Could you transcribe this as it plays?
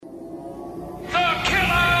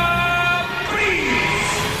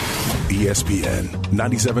ESPN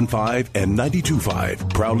 97.5 and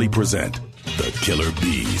 92.5 proudly present the Killer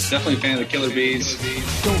Bees. Definitely a fan of the Killer Bees.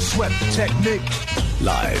 Don't sweat the technique.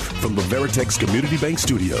 Live from the Veritex Community Bank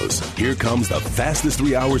Studios, here comes the fastest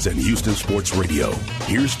 3 hours in Houston sports radio.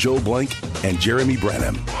 Here's Joe Blank and Jeremy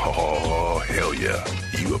Branham. Oh, hell yeah.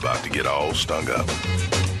 You about to get all stung up.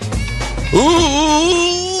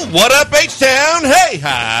 Ooh, what up, H-Town? Hey,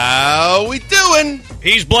 how we doing?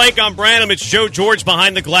 He's Blake, I'm Branham. It's Joe George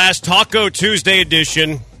behind the glass. Taco Tuesday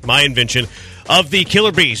edition, my invention, of the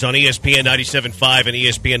Killer Bees on ESPN 97.5 and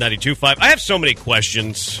ESPN 92.5. I have so many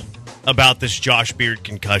questions about this Josh Beard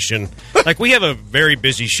concussion. Like, we have a very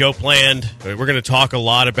busy show planned. We're going to talk a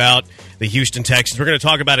lot about the Houston Texans. We're going to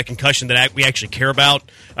talk about a concussion that we actually care about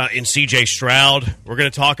in C.J. Stroud. We're going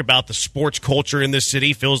to talk about the sports culture in this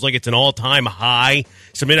city. Feels like it's an all-time high.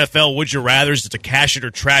 Some NFL would you rathers. It's a cash it or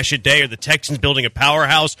trash it day. Or the Texans building a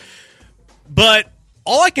powerhouse. But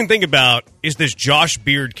all I can think about is this Josh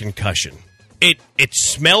Beard concussion. It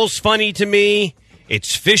smells funny to me.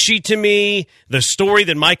 It's fishy to me. The story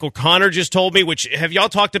that Michael Connor just told me, which have y'all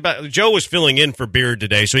talked about? Joe was filling in for Beard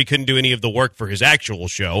today, so he couldn't do any of the work for his actual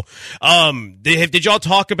show. Did y'all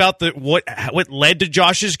talk about what led to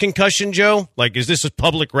Josh's concussion, Joe? Like, is this a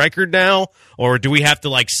public record now, or do we have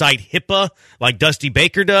to cite HIPAA like Dusty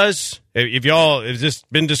Baker does? Has this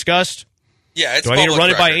been discussed? Yeah, it's Do I need to run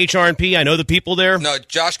it by HRNP? I know the people there. No,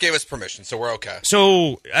 Josh gave us permission, so we're okay.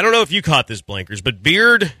 So, I don't know if you caught this, Blankers, but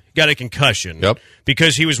Beard got a concussion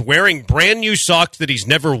because he was wearing brand new socks that he's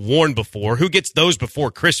never worn before. Who gets those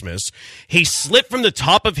before Christmas? He slipped from the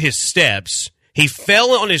top of his steps. He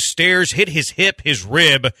fell on his stairs, hit his hip, his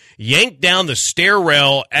rib, yanked down the stair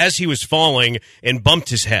rail as he was falling, and bumped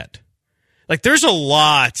his head. Like, there's a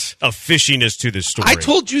lot of fishiness to this story. I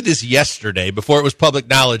told you this yesterday before it was public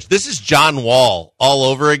knowledge. This is John Wall all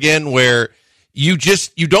over again, where you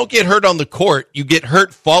don't get hurt on the court. You get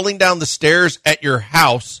hurt falling down the stairs at your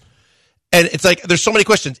house. And it's like, there's so many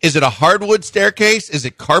questions. Is it a hardwood staircase? Is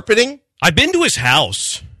it carpeting? I've been to his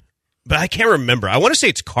house, but I can't remember. I want to say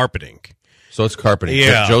it's carpeting. So it's carpeting.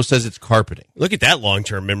 Yeah. Joe says it's carpeting. Look at that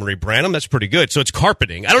long-term memory, Branham. That's pretty good. So it's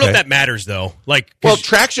carpeting. I don't know if that matters, though. Well,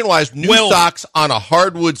 traction-wise, socks on a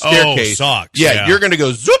hardwood staircase. Oh, socks. Yeah, you're going to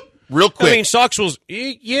go zoop real quick. I mean, socks was,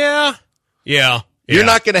 yeah. You're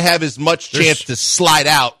not going to have as much chance to slide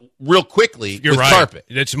out real quickly with carpet.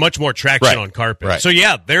 It's much more traction on carpet. Right. So,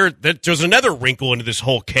 yeah, there's another wrinkle into this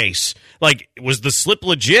whole case. Was the slip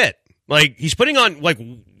legit? He's putting on,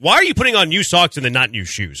 why are you putting on new socks and then not new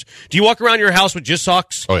shoes? Do you walk around your house with just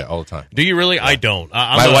socks? Oh, yeah, all the time. Do you really? Yeah. I don't.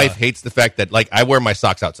 My wife hates the fact that, I wear my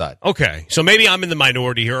socks outside. Okay, so maybe I'm in the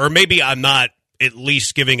minority here, or maybe I'm not at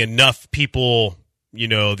least giving enough people,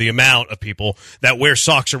 the amount of people that wear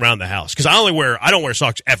socks around the house. Because I don't wear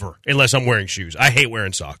socks ever unless I'm wearing shoes. I hate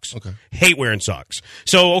wearing socks. Okay. Hate wearing socks.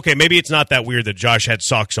 So, okay, maybe it's not that weird that Josh had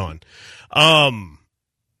socks on.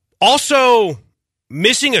 Also,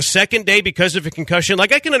 missing a second day because of a concussion. I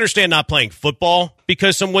can understand not playing football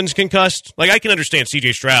because someone's concussed. I can understand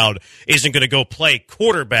C.J. Stroud isn't going to go play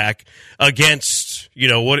quarterback against,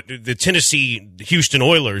 the Tennessee Houston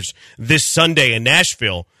Oilers this Sunday in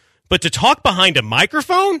Nashville. But to talk behind a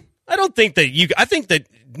microphone, I think that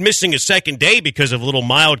missing a second day because of a little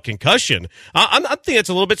mild concussion, I think it's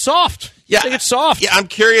a little bit soft. Yeah, I think it's soft. Yeah, I'm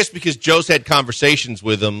curious because Joe's had conversations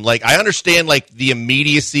with him. I understand, the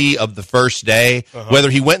immediacy of the first day, whether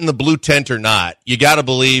he went in the blue tent or not. You got to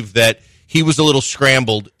believe that he was a little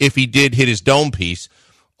scrambled if he did hit his dome piece.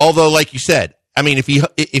 Although, like you said, I mean, if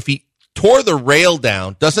he tore the rail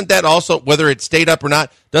down, doesn't that also, whether it stayed up or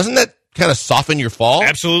not, doesn't that kind of soften your fall?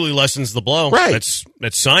 Absolutely lessens the blow. Right.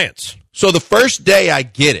 That's science. So the first day, I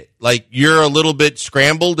get it. You're a little bit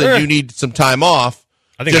scrambled and you need some time off.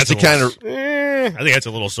 I think that's I think that's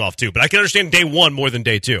a little soft too, but I can understand day one more than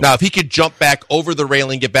day two. Now, if he could jump back over the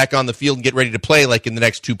railing, get back on the field, and get ready to play in the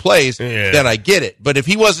next two plays, then I get it. But if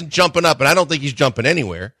he wasn't jumping up, and I don't think he's jumping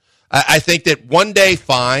anywhere, I think that one day,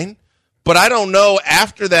 fine. But I don't know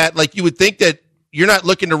after that. You would think that you're not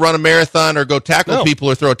looking to run a marathon or go tackle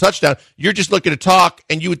people or throw a touchdown. You're just looking to talk,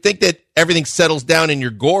 and you would think that everything settles down in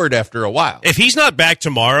your gourd after a while. If he's not back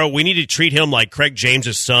tomorrow, we need to treat him like Craig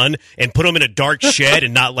James' son and put him in a dark shed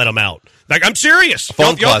and not let him out. I'm serious.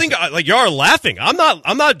 Y'all think y'all are laughing. I'm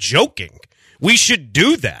not joking. We should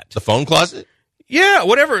do that. The phone closet? Yeah,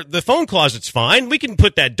 whatever. The phone closet's fine. We can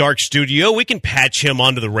put that dark studio. We can patch him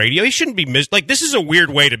onto the radio. He shouldn't be missed. This is a weird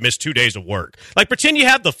way to miss 2 days of work. Pretend you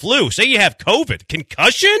have the flu. Say you have COVID.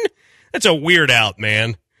 Concussion? That's a weird out,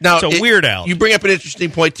 man. Now, it's a weird out. You bring up an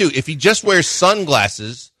interesting point, too. If he just wears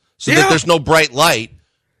sunglasses so that there's no bright light,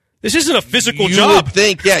 This isn't a physical you job.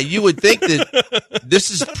 You would think that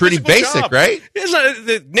this is pretty basic, job. right?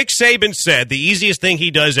 Nick Saban said the easiest thing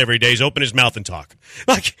he does every day is open his mouth and talk.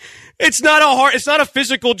 Like, it's not a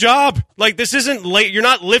physical job. Like, this isn't you're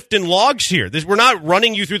not lifting logs here. We're not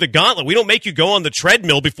running you through the gauntlet. We don't make you go on the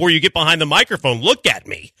treadmill before you get behind the microphone. Look at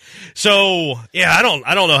me. So, yeah, I don't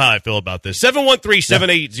know how I feel about this.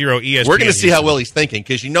 713-780-ESPN. We're going to see how well he's thinking,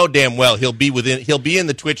 because you know damn well he'll be in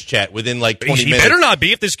the Twitch chat within like 20 minutes. He better not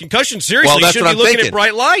be if this concussion seriously. Well, that's he should what be I'm looking thinking. at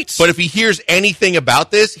bright lights. But if he hears anything about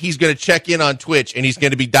this, he's going to check in on Twitch, and he's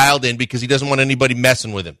going to be dialed in because he doesn't want anybody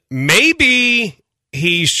messing with him. Maybe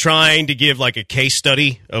he's trying to give like a case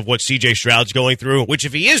study of what C.J. Stroud's going through, which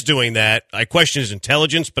if he is doing that, I question his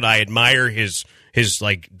intelligence, but I admire his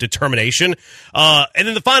like determination. And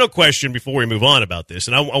then the final question before we move on about this,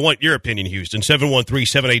 and I want your opinion, Houston,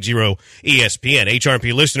 713-780-ESPN,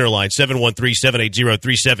 HRP listener line,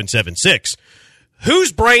 713-780-3776.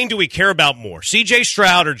 Whose brain do we care about more, C.J.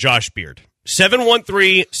 Stroud or Josh Beard?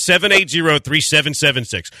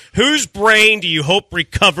 713-780-3776. Whose brain do you hope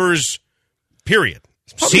recovers, period?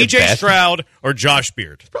 C.J. Stroud or Josh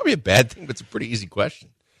Beard? It's probably a bad thing, but it's a pretty easy question.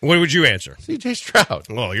 What would you answer? C.J. Stroud.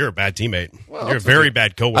 Well, you're a bad teammate. Well, you're a very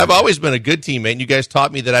bad coworker. I've always been a good teammate, and you guys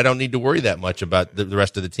taught me that I don't need to worry that much about the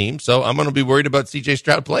rest of the team, so I'm going to be worried about C.J.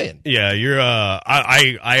 Stroud playing. Yeah, you're.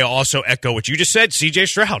 I also echo what you just said, C.J.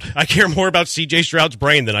 Stroud. I care more about C.J. Stroud's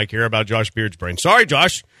brain than I care about Josh Beard's brain. Sorry,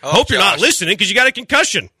 Josh. Hope you're not listening because you got a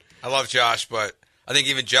concussion. I love Josh, but I think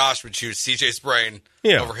even Josh would choose C.J.'s brain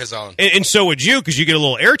over his own. And so would you, because you get a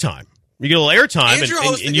little airtime. You get a little airtime, Andrew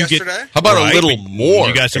hosted and you yesterday. get. How about a little more?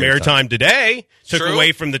 You got some airtime today. Took True.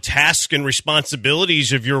 away from the tasks and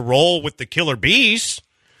responsibilities of your role with the Killer Bees.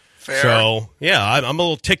 Fair. So, yeah, I'm a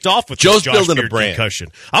little ticked off with Joe's this Josh building a Beard brand. concussion.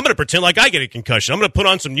 I'm going to pretend like I get a concussion. I'm going to put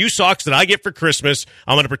on some new socks that I get for Christmas.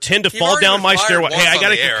 I'm going to pretend to fall already down my been fired stairway. once Hey, I on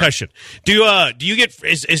got a the air. concussion. Do you get?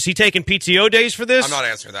 Is he taking PTO days for this? I'm not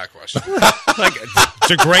answering that question. Like,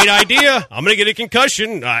 it's a great idea. I'm going to get a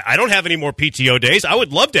concussion. I don't have any more PTO days. I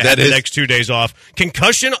would love to have the next 2 days off.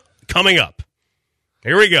 Concussion coming up.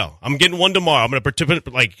 Here we go. I'm getting one tomorrow. I'm going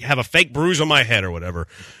to have a fake bruise on my head or whatever.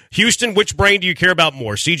 Houston, which brain do you care about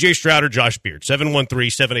more, C.J. Stroud or Josh Beard?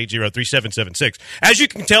 713-780-3776. As you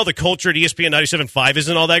can tell, the culture at ESPN 97.5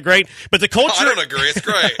 isn't all that great, but the culture... I don't agree. It's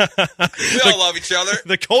great. We all love each other.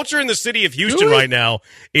 The culture in the city of Houston right now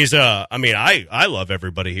is, I love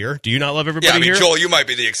everybody here. Do you not love everybody here? Joel, you might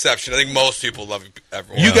be the exception. I think most people love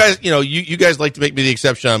everyone. You guys, you guys like to make me the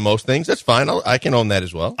exception on most things. That's fine. I can own that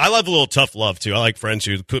as well. I love a little tough love, too. I like friends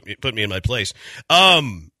who put me in my place.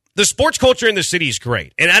 The sports culture in the city is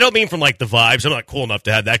great. And I don't mean from, like, the vibes. I'm not cool enough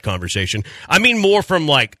to have that conversation. I mean more from,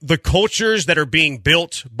 like, the cultures that are being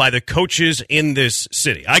built by the coaches in this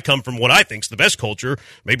city. I come from what I think is the best culture,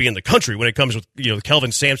 maybe in the country, when it comes with,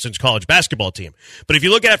 Kelvin Sampson's college basketball team. But if you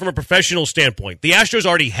look at it from a professional standpoint, the Astros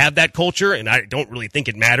already have that culture, and I don't really think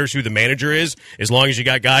it matters who the manager is, as long as you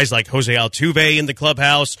got guys like Jose Altuve in the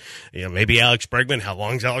clubhouse, maybe Alex Bregman. How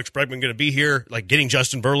long is Alex Bregman going to be here? Like, getting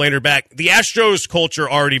Justin Verlander back. The Astros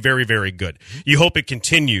culture already very, very good. You hope it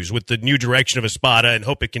continues with the new direction of Espada, and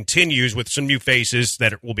hope it continues with some new faces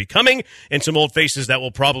that will be coming and some old faces that will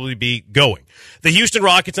probably be going. The Houston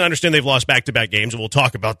Rockets, I understand they've lost back-to-back games, and we'll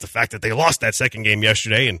talk about the fact that they lost that second game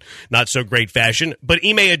yesterday in not so great fashion. But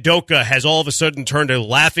Ime Udoka has all of a sudden turned a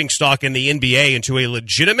laughingstock in the NBA into a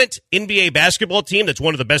legitimate NBA basketball team that's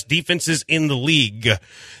one of the best defenses in the league.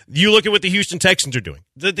 You look at what the Houston Texans are doing.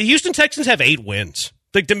 The Houston Texans have 8 wins.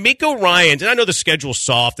 Like DeMeco Ryans, and I know the schedule's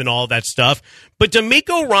soft and all that stuff, but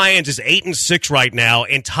DeMeco Ryans is 8-6 right now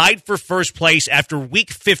and tied for first place after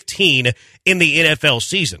week 15 in the NFL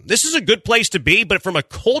season. This is a good place to be, but from a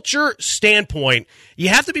culture standpoint, you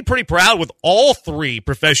have to be pretty proud with all 3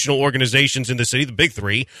 professional organizations in the city, the big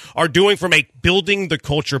 3, are doing from a building the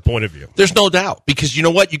culture point of view. There's no doubt, because you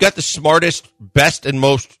know what? You got the smartest, best, and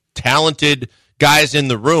most talented guys in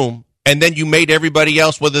the room, and then you made everybody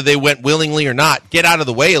else, whether they went willingly or not, get out of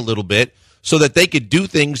the way a little bit so that they could do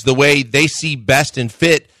things the way they see best and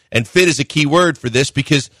fit. And fit is a key word for this,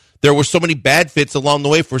 because there were so many bad fits along the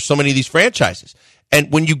way for so many of these franchises.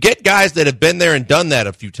 And when you get guys that have been there and done that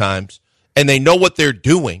a few times, and they know what they're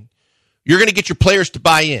doing, you're going to get your players to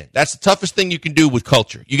buy in. That's the toughest thing you can do with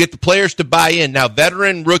culture. You get the players to buy in. Now,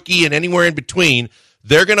 veteran, rookie, and anywhere in between,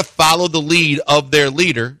 they're going to follow the lead of their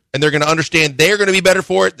leader, and they're going to understand they're going to be better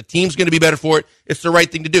for it. The team's going to be better for it. It's the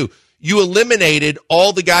right thing to do. You eliminated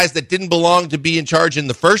all the guys that didn't belong to be in charge in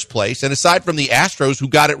the first place, and aside from the Astros, who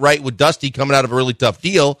got it right with Dusty coming out of a really tough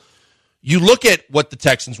deal, you look at what the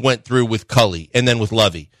Texans went through with Cully and then with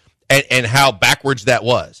Lovey, and how backwards that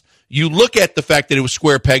was. You look at the fact that it was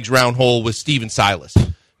square pegs, round hole with Steven Silas.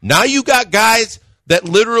 Now you got guys that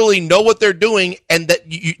literally know what they're doing, and that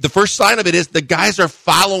the first sign of it is the guys are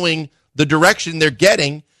following the direction they're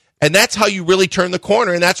getting, and that's how you really turn the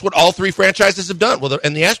corner, and that's what all three franchises have done. Well,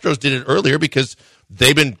 and the Astros did it earlier because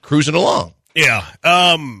they've been cruising along. Yeah.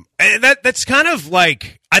 And that's kind of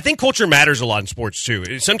like, I think culture matters a lot in sports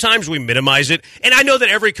too. Sometimes we minimize it, and I know that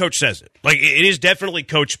every coach says it. Like, it is definitely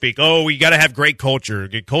coach speak. Oh, we got to have great culture.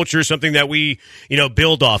 Culture is something that we,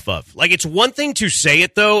 build off of. Like, it's one thing to say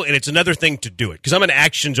it though, and it's another thing to do it. Because I'm an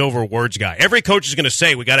actions over words guy. Every coach is going to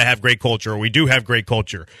say we got to have great culture, or we do have great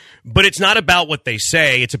culture. But it's not about what they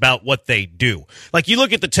say; it's about what they do. Like, you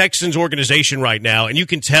look at the Texans organization right now, and you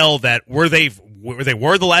can tell that where they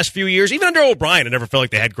were the last few years, even under O'Brien, I never felt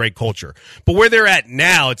like they had great culture. But where they're at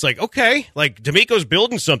now, it's like, okay, like DeMeco's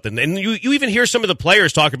building something. And you even hear some of the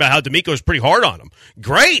players talk about how DeMeco's pretty hard on them.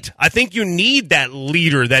 Great. I think you need that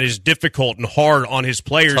leader that is difficult and hard on his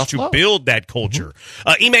players to build that culture.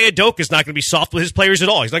 Ime Udoka is not going to be soft with his players at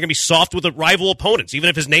all. He's not going to be soft with rival opponents, even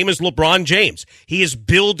if his name is LeBron James. He is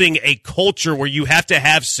building a culture where you have to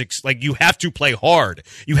have you have to play hard.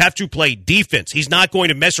 You have to play defense. He's not going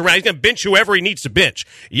to mess around. He's going to bench whoever he needs to bench.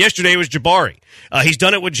 Yesterday it was Jabari. He's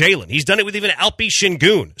done it with Jalen. He's done it with even Alpi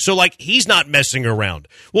Şengün. So, he's not messing around.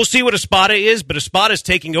 We'll see what Espada is, but Espada is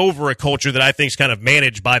taking over a culture that I think is kind of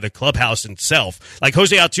managed by the clubhouse itself. Like,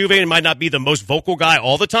 Jose Altuve might not be the most vocal guy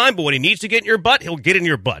all the time, but when he needs to get in your butt, he'll get in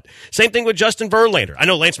your butt. Same thing with Justin Verlander. I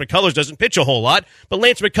know Lance McCullers doesn't pitch a whole lot, but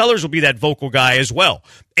Lance McCullers will be that vocal guy as well.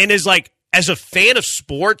 And as a fan of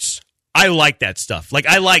sports, I like that stuff.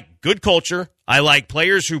 I like good culture. I like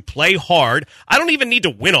players who play hard. I don't even need to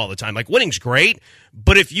win all the time. Winning's great,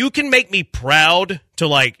 but if you can make me proud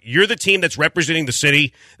to, you're the team that's representing the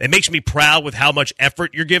city, it makes me proud with how much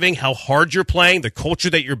effort you're giving, how hard you're playing, the culture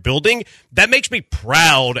that you're building, that makes me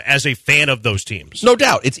proud as a fan of those teams. No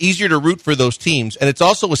doubt. It's easier to root for those teams, and it's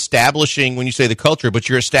also establishing, when you say the culture, but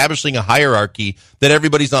you're establishing a hierarchy that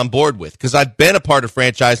everybody's on board with. Because I've been a part of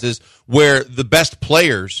franchises where the best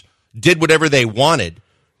players did whatever they wanted,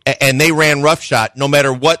 and they ran roughshod no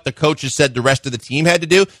matter what the coaches said the rest of the team had to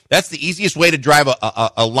do. That's the easiest way to drive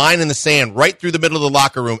a line in the sand right through the middle of the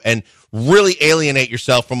locker room and really alienate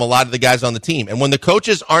yourself from a lot of the guys on the team. And when the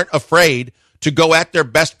coaches aren't afraid to go at their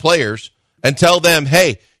best players and tell them,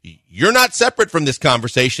 hey, you're not separate from this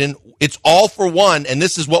conversation. It's all for one, and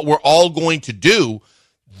this is what we're all going to do.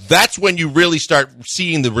 That's when you really start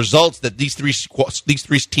seeing the results that these three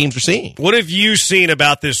teams are seeing. What have you seen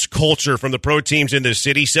about this culture from the pro teams in this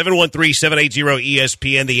city?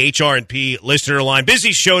 713-780-ESPN, the HR&P listener line.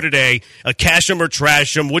 Busy show today. Cash 'em or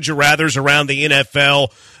trash 'em. Would you rathers around the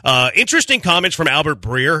NFL? Interesting comments from Albert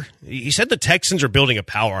Breer. He said the Texans are building a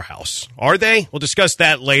powerhouse. Are they? We'll discuss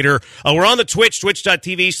that later. We're on the Twitch,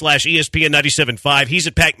 twitch.tv/ESPN975. He's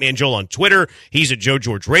at Pac-Man Joel on Twitter. He's at Joe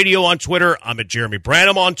George Radio on Twitter. I'm at Jeremy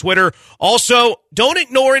Branham on Twitter. Also, don't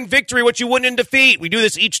ignore in victory what you wouldn't in defeat. We do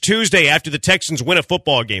this each Tuesday after the Texans win a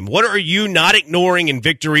football game. What are you not ignoring in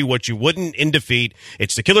victory, what you wouldn't in defeat?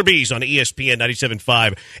 It's the Killer Bees on ESPN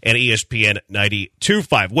 97.5 and ESPN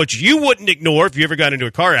 92.5. What you wouldn't ignore if you ever got into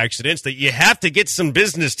a car accident, that you have to get some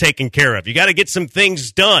business taken care of. You got to get some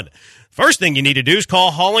things done. First thing you need to do is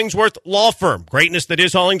call Hollingsworth Law Firm. Greatness that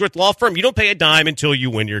is Hollingsworth Law Firm. You don't pay a dime until you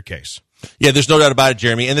win your case. Yeah, there's no doubt about it,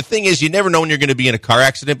 Jeremy. And the thing is, you never know when you're going to be in a car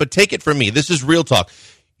accident, but take it from me. This is real talk.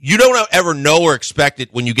 You don't ever know or expect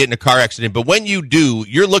it when you get in a car accident, but when you do,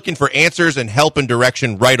 you're looking for answers and help and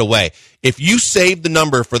direction right away. If you save the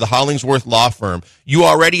number for the Hollingsworth Law Firm, you're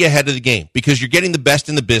already ahead of the game because you're getting the best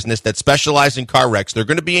in the business that specialize in car wrecks. They're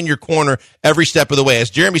going to be in your corner every step of the way.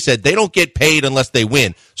 As Jeremy said, they don't get paid unless they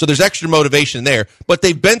win. So there's extra motivation there. But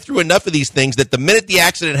they've been through enough of these things that the minute the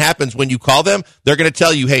accident happens, when you call them, they're going to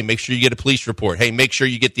tell you, hey, make sure you get a police report. Hey, make sure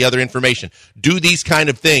you get the other information. Do these kind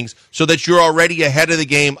of things so that you're already ahead of the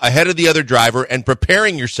game, ahead of the other driver, and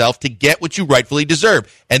preparing yourself to get what you rightfully deserve.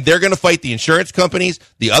 And they're going to fight the insurance companies,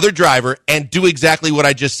 the other driver, and do exactly what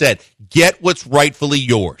I just said. Get what's rightfully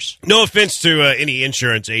yours. No offense to any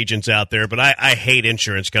insurance agents out there, but I hate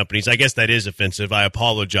insurance companies. I guess that is offensive. I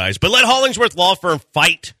apologize. But let Hollingsworth Law Firm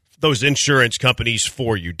fight those insurance companies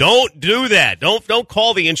for you. Don't do that. Don't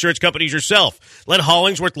call the insurance companies yourself. Let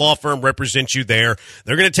Hollingsworth Law Firm represent you there.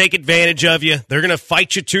 They're going to take advantage of you. They're going to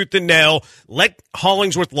fight you tooth and nail. Let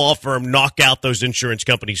Hollingsworth Law Firm knock out those insurance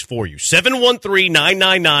companies for you.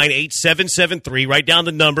 713-999-8773. Write down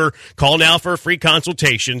the number. Call now for a free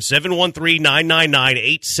consultation.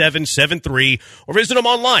 713-999-8773. Or visit them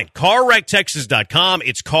online. CarWreckTexas.com.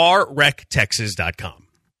 It's CarWreckTexas.com.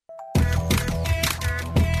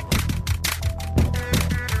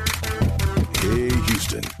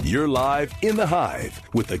 Houston, you're live in the Hive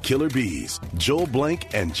with the Killer Bees, Joel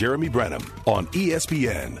Blank and Jeremy Branham on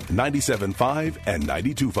ESPN 97.5 and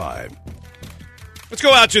 92.5. Let's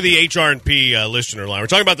go out to the HR&P listener line. We're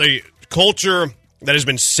talking about the culture that has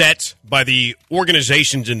been set by the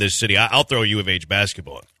organizations in this city. I'll throw U of H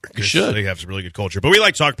basketball. You should. They have some really good culture. But we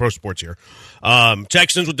like to talk pro sports here.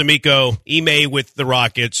 Texans with D'Amico, Ime with the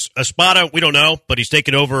Rockets. Espada, we don't know, but he's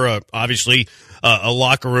taken over, obviously, a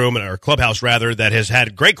locker room, or a clubhouse, rather, that has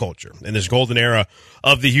had great culture in this golden era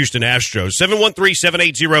of the Houston Astros.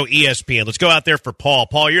 713-780-ESPN. Let's go out there for Paul.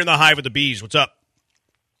 Paul, you're in the Hive with the Bees. What's up?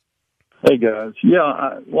 Hey, guys.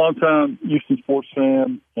 Yeah, long-time Houston sports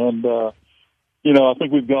fan, and I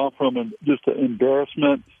think we've gone from just an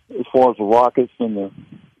embarrassment as far as the Rockets and the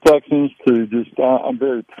Texans to just I'm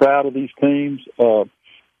very proud of these teams.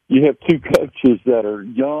 You have two coaches that are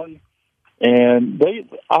young, and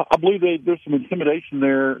I believe there's some intimidation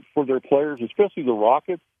there for their players, especially the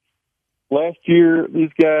Rockets. Last year, these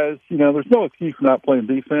guys, there's no excuse for not playing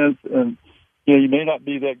defense, and you may not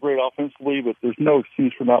be that great offensively, but there's no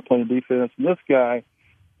excuse for not playing defense. And this guy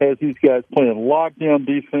has these guys playing lockdown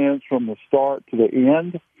defense from the start to the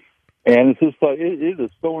end. And it's just like, it is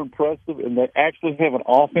so impressive. And they actually have an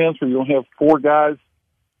offense where you don't have four guys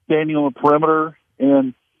standing on the perimeter.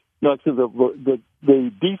 And, so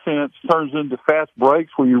the defense turns into fast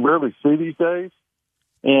breaks where you rarely see these days.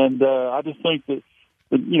 And I just think that,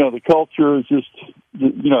 the culture is just,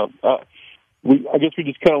 I guess we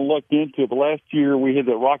just kind of lucked into it. But last year we had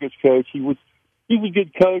the Rockets coach. He's a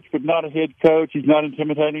good coach, but not a head coach. He's not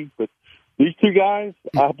intimidating. But these two guys,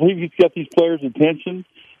 I believe he's got these players' attention,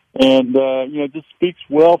 and just speaks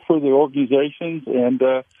well for the organizations and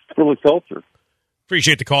for the culture.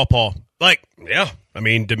 Appreciate the call, Paul.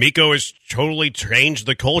 D'Amico has totally changed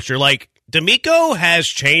the culture. D'Amico has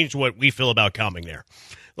changed what we feel about coming there.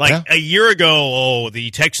 A year ago, the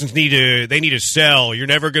Texans need to sell. You're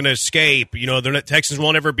never going to escape. Texans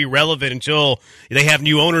won't ever be relevant until they have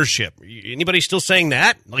new ownership. Anybody still saying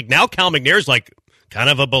that? Now Cal McNair's kind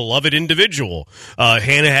of a beloved individual.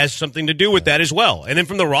 Hannah has something to do with that as well. And then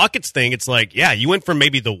from the Rockets thing, it's you went from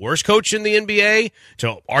maybe the worst coach in the NBA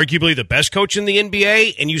to arguably the best coach in the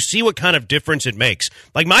NBA, and you see what kind of difference it makes.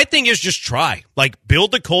 My thing is just try.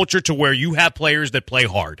 Build the culture to where you have players that play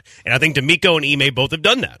hard. And I think D'Amico and Ime both have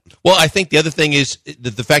done that. Well, I think the other thing is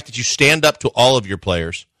the fact that you stand up to all of your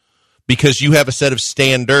players because you have a set of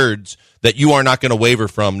standards that you are not going to waver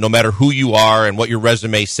from no matter who you are and what your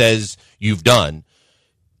resume says you've done.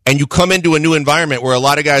 And you come into a new environment where a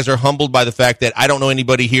lot of guys are humbled by the fact that I don't know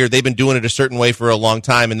anybody here. They've been doing it a certain way for a long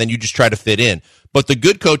time, and then you just try to fit in. But the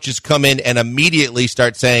good coaches come in and immediately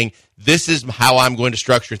start saying, this is how I'm going to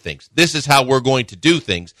structure things. This is how we're going to do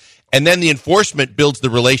things. And then the enforcement builds the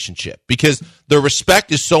relationship because the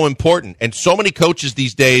respect is so important. And so many coaches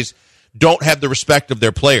these days don't have the respect of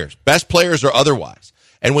their players, best players or otherwise.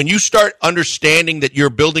 And when you start understanding that you're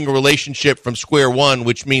building a relationship from square one,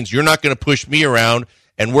 which means you're not going to push me around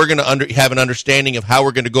and we're going to have an understanding of how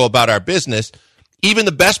we're going to go about our business, even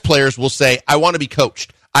the best players will say, I want to be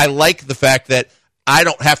coached. I like the fact that I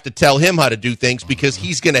don't have to tell him how to do things because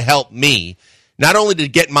he's going to help me, not only to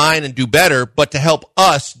get mine and do better, but to help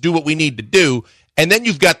us do what we need to do. And then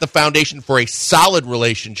you've got the foundation for a solid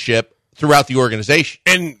relationship throughout the organization.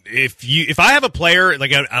 And if I have a player,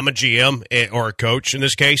 I'm a GM or a coach in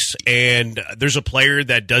this case, and there's a player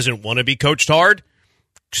that doesn't want to be coached hard,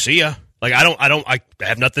 see ya. I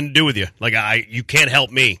have nothing to do with you. You can't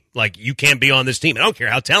help me. You can't be on this team. I don't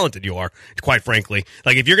care how talented you are, quite frankly.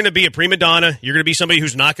 If you're going to be a prima donna, you're going to be somebody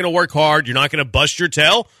who's not going to work hard, you're not going to bust your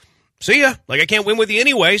tail, see ya. I can't win with you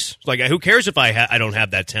anyways. Who cares if I don't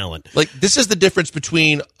have that talent? This is the difference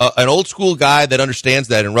between an old school guy that understands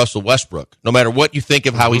that and Russell Westbrook, no matter what you think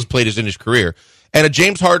of how he's played in his career, and a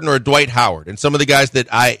James Harden or a Dwight Howard, and some of the guys that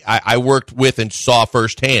I worked with and saw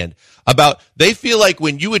firsthand. They feel like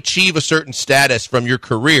when you achieve a certain status from your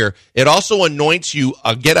career, it also anoints you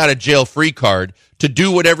a get-out-of-jail-free card to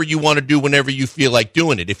do whatever you want to do whenever you feel like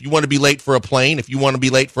doing it. If you want to be late for a plane, if you want to be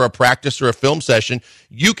late for a practice or a film session,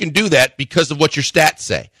 you can do that because of what your stats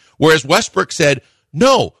say. Whereas Westbrook said,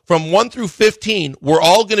 no, from 1 through 15, we're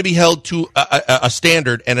all going to be held to a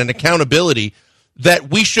standard and an accountability that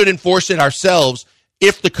we should enforce it ourselves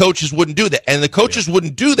if the coaches wouldn't do that. And the coaches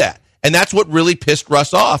wouldn't do that. And that's what really pissed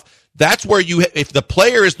Russ off. That's where if the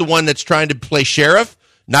player is the one that's trying to play sheriff,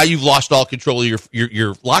 now you've lost all control of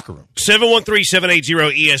your locker room.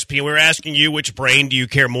 713-780-ESPN. We were asking you, which brain do you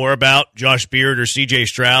care more about, Josh Beard or C.J.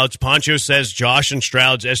 Stroud's? Poncho says Josh and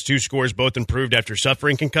Stroud's S2 scores both improved after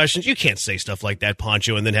suffering concussions. You can't say stuff like that,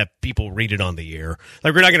 Poncho, and then have people read it on the air.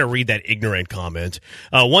 Like, we're not going to read that ignorant comment.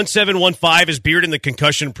 1715, is Beard in the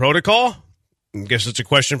concussion protocol? I guess it's a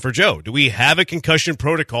question for Joe. Do we have a concussion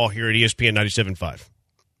protocol here at ESPN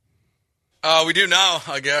 97.5? We do now,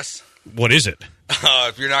 I guess. What is it?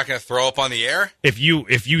 If you're not going to throw up on the air? If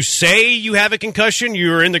you say you have a concussion,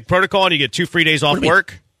 you're in the protocol and you get 2 free days off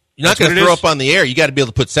work? You're not going to throw up on the air. You got to be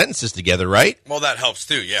able to put sentences together, right? Well, that helps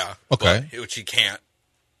too, yeah. Okay. Which he can't.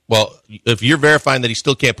 Well, if you're verifying that he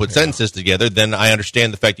still can't put sentences together, then I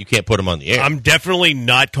understand the fact you can't put him on the air. I'm definitely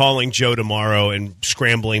not calling Joe tomorrow and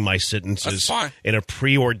scrambling my sentences in a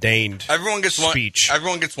preordained speech.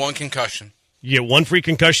 Everyone gets one concussion. You get 1 free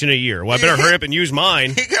concussion a year. Well, I better hurry up and use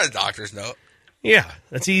mine. You got a doctor's note. Yeah,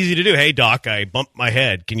 that's easy to do. Hey, doc, I bumped my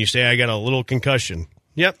head. Can you say I got a little concussion?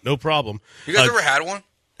 Yep, no problem. You guys ever had one?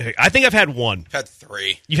 I think I've had one. I've had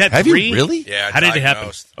 3. You've had Have 3? You really? Yeah. How did it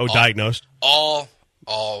happen? Oh, diagnosed? All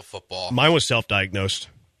football. Mine was self-diagnosed.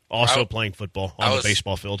 Also playing football on the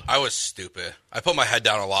baseball field. I was stupid. I put my head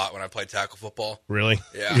down a lot when I played tackle football. Really?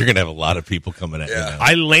 Yeah. You're going to have a lot of people coming at you now.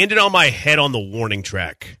 I landed on my head on the warning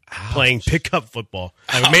track playing pickup football.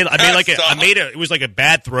 It was like a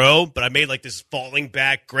bad throw, but I made like this falling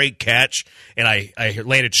back great catch, and I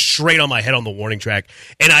landed straight on my head on the warning track.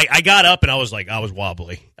 And I got up and I was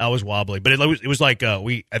wobbly. But it was like I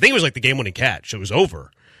think it was like the game-winning catch. So it was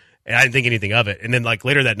over. And I didn't think anything of it. And then, like,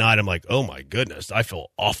 later that night, I'm like, oh, my goodness, I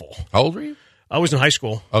feel awful. How old were you? I was in high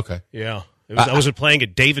school. Okay. Yeah. I was playing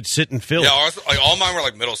at David Sitton Field. Yeah, all mine were,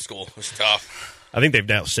 like, middle school. It was tough. I think they've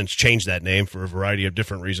now since changed that name for a variety of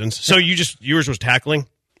different reasons. So yours was tackling?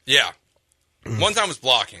 Yeah. One time was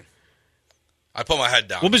blocking. I put my head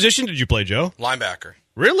down. What position did you play, Joe? Linebacker.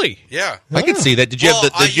 Really? Yeah. I can see that. Did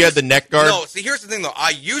you have the neck guard? No, see, here's the thing, though.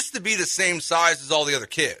 I used to be the same size as all the other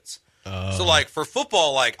kids. So, like, for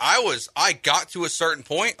football, like, I got to a certain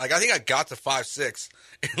point. Like, I think I got to 5'6"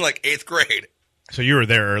 in, like, 8th grade. So you were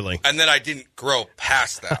there early. And then I didn't grow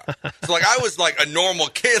past that. So, like, I was, like, a normal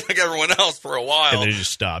kid like everyone else for a while. And then it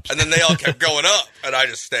just stopped. And then they all kept going up, and I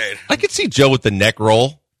just stayed. I could see Joe with the neck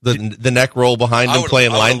roll, the neck roll behind him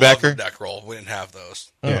playing linebacker. Neck roll. We didn't have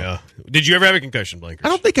those. Oh. Yeah. Did you ever have a concussion, Blankers? I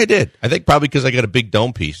don't think I did. I think probably because I got a big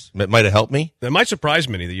dome piece. It might have helped me. That might surprise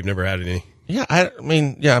many that you've never had any. Yeah,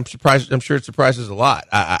 I'm surprised. I'm sure it surprises a lot.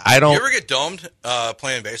 I don't. You ever get domed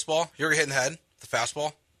playing baseball? You ever get hit in the head? The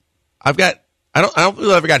fastball? I don't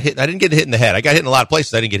feel I ever got hit. I didn't get hit in the head. I got hit in a lot of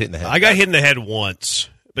places. I didn't get hit in the head. I got hit in the head once,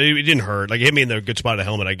 but it didn't hurt. Like, it hit me in the good spot of the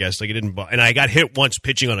helmet, I guess. Like, it didn't. And I got hit once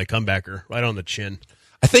pitching on a comebacker, right on the chin.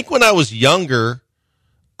 I think when I was younger,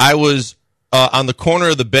 I was on the corner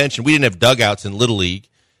of the bench, and we didn't have dugouts in Little League.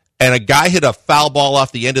 And a guy hit a foul ball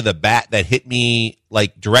off the end of the bat that hit me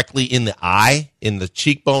like directly in the eye, in the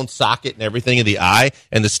cheekbone socket and everything in the eye,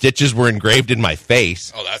 and the stitches were engraved in my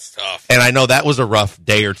face. Oh, that's tough. And I know that was a rough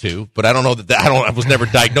day or two, but I don't know I was never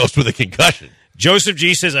diagnosed with a concussion. Joseph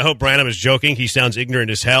G says, I hope Branham is joking. He sounds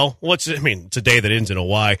ignorant as hell. It's a day that ends in a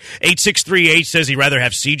Y. 8638 says he'd rather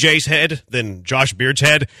have CJ's head than Josh Beard's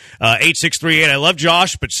head. 8638, I love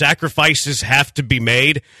Josh, but sacrifices have to be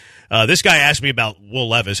made. This guy asked me about Will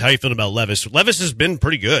Levis. How you feeling about Levis? Levis has been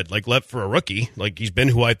pretty good, like for a rookie. Like, he's been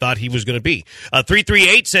who I thought he was going to be.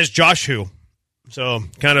 338 says Josh who. So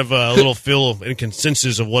kind of a little feel and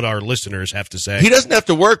consensus of what our listeners have to say. He doesn't have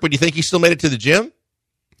to work, but you think he still made it to the gym?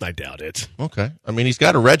 I doubt it. Okay. I mean, he's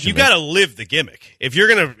got a regimen. You got to live the gimmick. If you're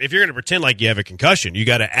gonna pretend like you have a concussion, you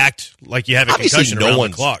got to act like you have a concussion around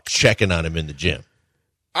the clock. Checking on him in the gym.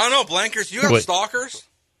 I don't know, Blankers. You have stalkers?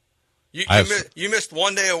 You missed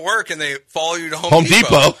one day of work and they follow you to Home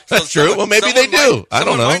Depot. That's true. Well, maybe they do. I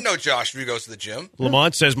don't know. Someone might know Josh if he goes to the gym.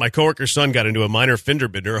 Lamont says, my coworker's son got into a minor fender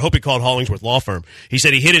bender. I hope he called Hollingsworth Law Firm. He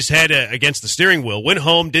said he hit his head against the steering wheel, went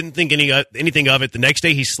home, didn't think anything of it. The next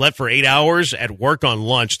day he slept for 8 hours at work on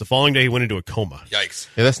lunch. The following day he went into a coma. Yikes.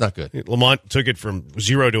 Yeah, that's not good. Lamont took it from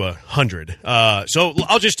 0 to 100. So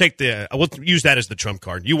I'll just take we'll use that as the trump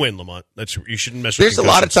card. You win, Lamont. You shouldn't mess with There's a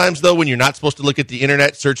lot of times, though, when you're not supposed to look at the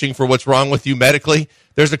internet searching for what's wrong with you medically.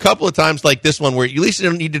 There's a couple of times like this one where you at least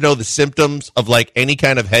don't need to know the symptoms of like any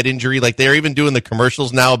kind of head injury. Like they're even doing the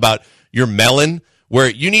commercials now about your melon, where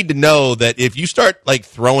you need to know that if you start like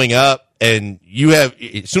throwing up and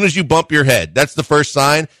as soon as you bump your head, that's the first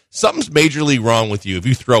sign something's majorly wrong with you if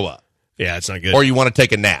you throw up. Yeah, it's not good. Or you want to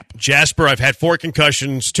take a nap. Jasper, I've had 4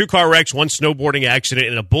 concussions, 2 car wrecks, 1 snowboarding accident,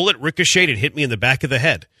 and a bullet ricocheted and hit me in the back of the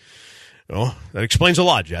head. Oh, that explains a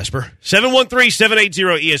lot, Jasper.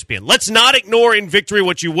 713-780-ESPN. Let's not ignore in victory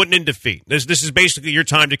what you wouldn't in defeat. This is basically your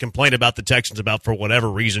time to complain about the Texans about for whatever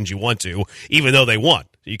reasons you want to, even though they won.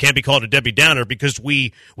 You can't be called a Debbie Downer because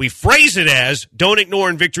we phrase it as don't ignore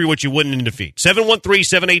in victory what you wouldn't in defeat.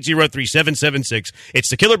 713-780-3776. It's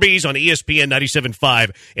the Killer Bees on ESPN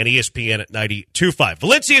 97.5 and ESPN 92.5.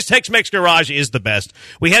 Valencia's Tex-Mex Garage is the best.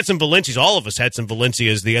 We had some Valencias. All of us had some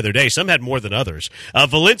Valencias the other day. Some had more than others.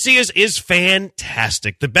 Valencia's is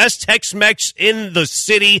fantastic. The best Tex-Mex in the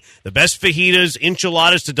city. The best fajitas,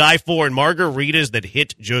 enchiladas to die for, and margaritas that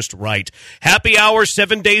hit just right. Happy hour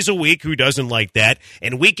 7 days a week. Who doesn't like that?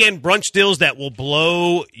 And weekend brunch deals that will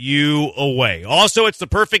blow you away. Also, it's the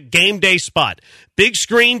perfect game day spot. Big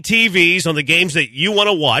screen TVs on the games that you want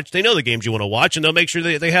to watch. They know the games you want to watch, and they'll make sure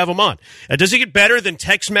they have them on. Does it get better than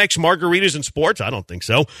Tex-Mex margaritas and sports? I don't think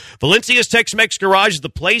so. Valencia's Tex-Mex Garage is the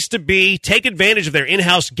place to be. Take advantage of their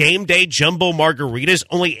in-house game day jumbo margaritas,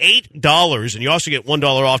 only $8, and you also get $1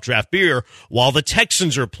 off draft beer while the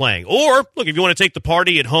Texans are playing. Or, look, if you want to take the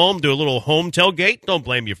party at home, do a little home tailgate, don't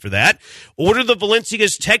blame you for that. Order the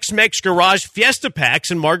Valencia's Tex-Mex Garage Fiesta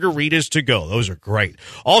Packs and margaritas to go. Those are great.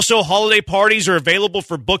 Also, holiday parties are available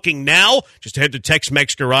for booking now. Just head to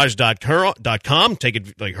TexMexGarage.com.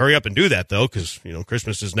 Hurry up and do that, though, because,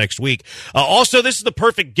 Christmas is next week. Also, this is the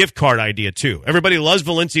perfect gift card idea, too. Everybody loves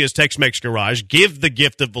Valencia's Tex-Mex Garage. Give the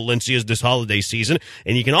gift of Valencia's this holiday season,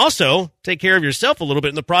 and you can also take care of yourself a little bit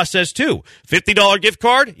in the process, too. $50 gift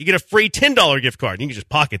card, you get a free $10 gift card. You can just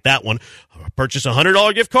pocket that one. Purchase a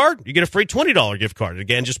 $100 gift card, you get a free $20 gift card.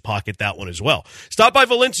 Again, just pocket that one as well. Stop by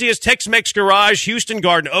Valencia's Tex-Mex Garage, Houston,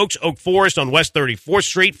 Garden Oaks, Oak Forest on West 34th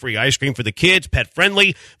Street. Free ice cream for the kids, pet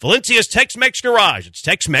friendly. Valencia's Tex-Mex Garage. It's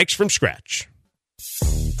Tex-Mex from scratch.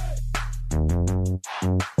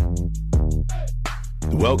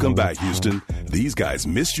 Welcome back, Houston. These guys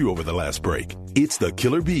missed you over the last break. It's the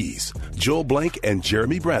Killer Bees, Joel Blank and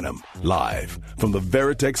Jeremy Branham, live from the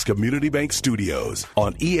Veritex Community Bank Studios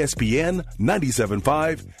on ESPN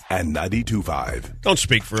 97.5 and 92.5. Don't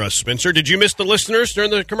speak for us, Spencer. Did you miss the listeners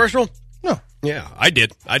during the commercial? No. Yeah, I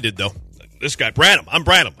did. I did, though. This guy, Branham. I'm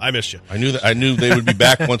Branham. I missed you. I knew they would be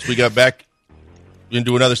back once we got back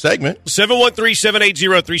into another segment.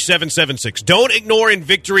 713-780-3776. Don't ignore in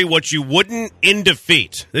victory what you wouldn't in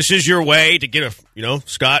defeat. This is your way to get a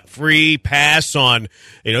scot-free pass on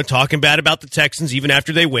talking bad about the Texans even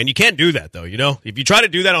after they win. You can't do that, though. If you try to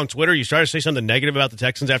do that on Twitter, you try to say something negative about the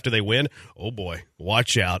Texans after they win, oh boy,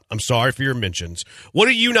 watch out. I'm sorry for your mentions. What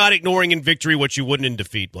are you not ignoring in victory what you wouldn't in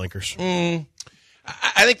defeat, Blankers?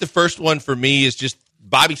 I think the first one for me is just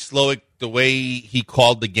Bobby Slowick, the way he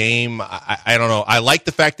called the game. I don't know. I like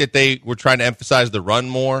the fact that they were trying to emphasize the run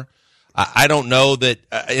more. I don't know that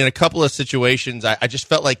in a couple of situations, I just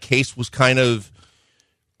felt like Case was kind of,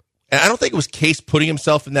 and I don't think it was Case putting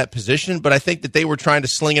himself in that position, but I think that they were trying to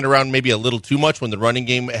sling it around maybe a little too much when the running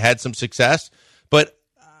game had some success. But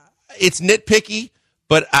it's nitpicky.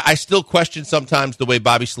 But I still question sometimes the way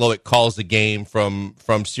Bobby Slowick calls the game from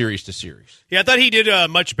series to series. Yeah, I thought he did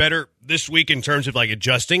much better this week in terms of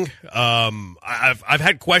adjusting. I've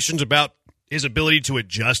had questions about his ability to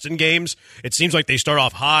adjust in games. It seems like they start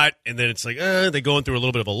off hot, and then it's they're going through a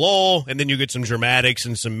little bit of a lull, and then you get some dramatics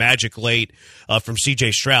and some magic late from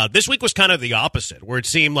C.J. Stroud. This week was kind of the opposite, where it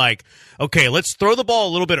seemed like, okay, let's throw the ball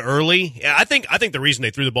a little bit early. I think the reason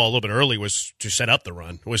they threw the ball a little bit early was to set up the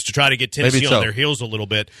run, was to try to get Tennessee on their heels a little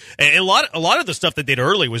bit. And a lot of the stuff they did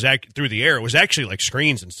early was through the air. It was actually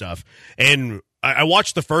screens and stuff. And I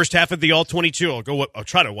watched the first half of the All-22. I'll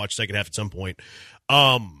try to watch second half at some point.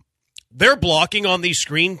 Their blocking on these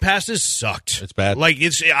screen passes sucked. It's bad.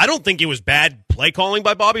 I don't think it was bad play calling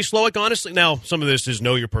by Bobby Slowick, honestly. Now, some of this is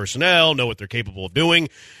know your personnel, know what they're capable of doing.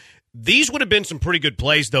 These would have been some pretty good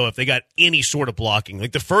plays, though, if they got any sort of blocking.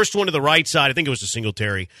 The first one to the right side, I think it was a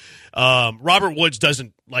Singletary. Robert Woods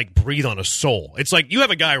doesn't, breathe on a soul. It's you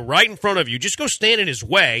have a guy right in front of you. Just go stand in his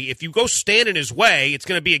way. If you go stand in his way, it's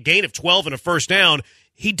going to be a gain of 12 and a first down.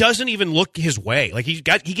 He doesn't even look his way. He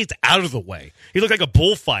gets out of the way. He looked like a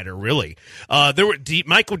bullfighter, really. There were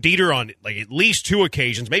Michael Dieter on at least two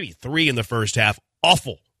occasions, maybe three in the first half.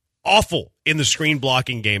 Awful in the screen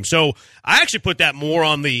blocking game. So I actually put that more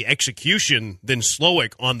on the execution than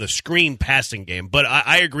Slowick on the screen passing game. But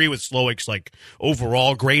I agree with Slowick's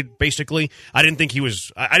overall grade. Basically, I didn't think he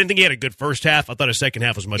had a good first half. I thought his second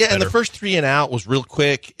half was much better. And the first 3 and out was real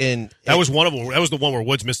quick, and that was one of them. That was the one where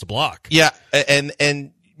Woods missed the block. Yeah,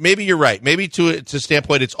 and maybe you're right. Maybe to a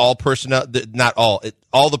standpoint, it's all personnel. Not all.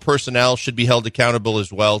 All the personnel should be held accountable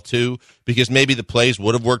as well too, because maybe the plays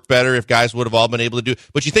would have worked better if guys would have all been able to do.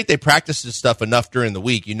 But you think they practice this stuff enough during the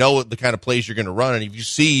week? You know the kind of plays you're going to run, and if you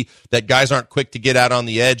see that guys aren't quick to get out on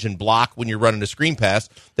the edge and block when you're running a screen pass,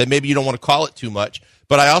 then maybe you don't want to call it too much.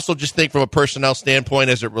 But I also just think from a personnel standpoint,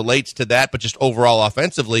 as it relates to that, but just overall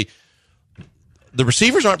offensively, the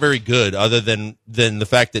receivers aren't very good other than the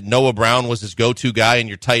fact that Noah Brown was his go-to guy and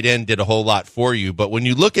your tight end did a whole lot for you. But when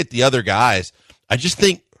you look at the other guys, I just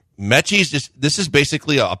think this is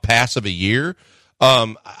basically a pass of a year.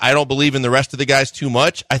 I don't believe in the rest of the guys too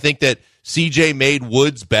much. I think that CJ made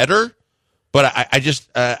Woods better, but I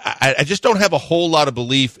just don't have a whole lot of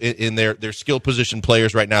belief in their skill position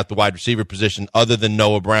players right now at the wide receiver position other than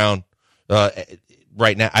Noah Brown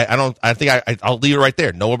right now. I'll leave it right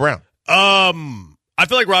there. Noah Brown. I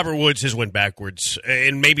feel like Robert Woods has went backwards,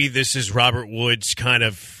 and maybe this is Robert Woods kind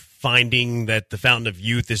of finding that the fountain of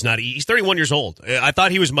youth is not. He's 31 years old. I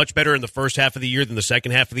thought he was much better in the first half of the year than the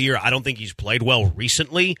second half of the year. I don't think he's played well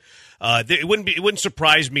recently. It wouldn't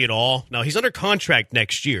surprise me at all. Now he's under contract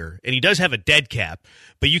next year, and he does have a dead cap,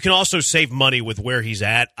 but you can also save money with where he's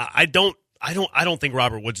at. I don't think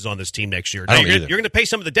Robert Woods is on this team next year. Now, you're going to pay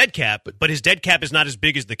some of the dead cap, but his dead cap is not as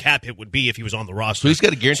big as the cap hit would be if he was on the roster. So he's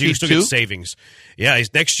got a guarantee so you still too? get savings. Yeah,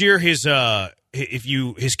 next year his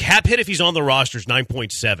cap hit if he's on the roster is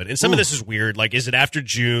 9.7. And some of this is weird. Like, is it after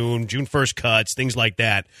June 1st cuts, things like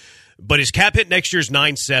that. But his cap hit next year is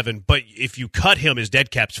 9.7. But if you cut him, his dead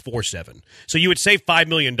cap's 4.7. So you would save $5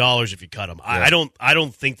 million if you cut him. Yeah. I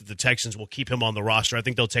don't think that the Texans will keep him on the roster. I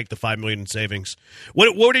think they'll take the $5 million in savings.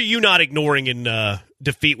 What are you not ignoring in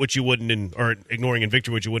defeat, what you wouldn't in, or ignoring in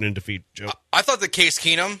victory, what you wouldn't in defeat, Joe? I thought that Case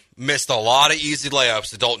Keenum missed a lot of easy layups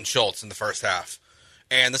to Dalton Schultz in the first half.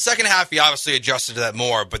 And the second half, he obviously adjusted to that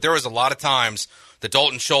more. But there was a lot of times that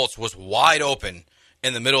Dalton Schultz was wide open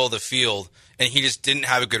in the middle of the field, and he just didn't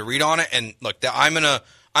have a good read on it. And look, I'm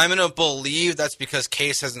gonna believe that's because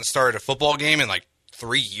Case hasn't started a football game in like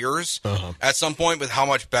 3 years at some point, with how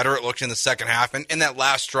much better it looked in the second half and in that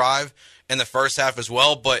last drive in the first half as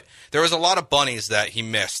well. But there was a lot of bunnies that he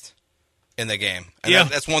missed in the game, and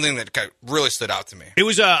that's one thing that really stood out to me. It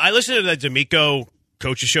was I listened to the D'Amico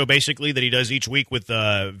coach's show basically that he does each week with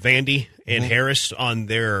Vandy and Harris on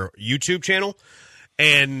their YouTube channel.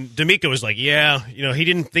 And D'Amico was like, he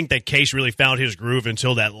didn't think that Case really found his groove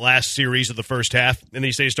until that last series of the first half. And then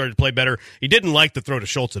he said he started to play better. He didn't like the throw to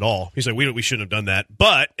Schultz at all. He's like, we shouldn't have done that.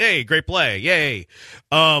 But, hey, great play. Yay.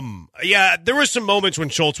 There were some moments when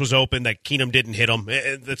Schultz was open that Keenum didn't hit him.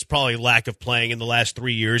 That's probably lack of playing in the last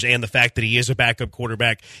 3 years and the fact that he is a backup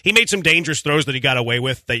quarterback. He made some dangerous throws that he got away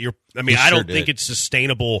with that I don't think it's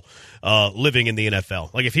sustainable living in the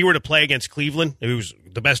NFL. Like, if he were to play against Cleveland, who's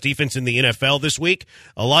the best defense in the NFL this week,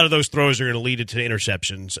 a lot of those throws are going to lead to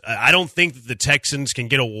interceptions. I don't think that the Texans can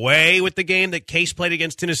get away with the game that Case played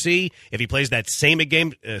against Tennessee if he plays that same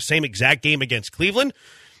exact game against Cleveland.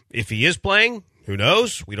 If he is playing, who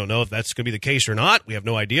knows? We don't know if that's going to be the case or not. We have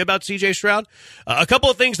no idea about C.J. Stroud. A couple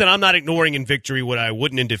of things that I'm not ignoring in victory, what I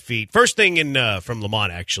wouldn't in defeat. First thing from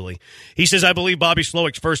Lamont, actually. He says, I believe Bobby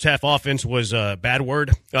Slowick's first half offense was a bad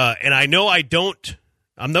word. And I know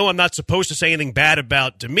I'm not supposed to say anything bad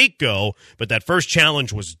about D'Amico, but that first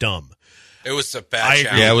challenge was dumb. It was a bad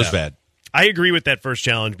challenge. Yeah, it was bad. I agree with that first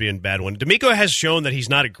challenge being a bad one. D'Amico has shown that he's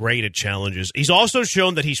not great at challenges. He's also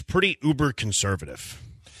shown that he's pretty uber conservative.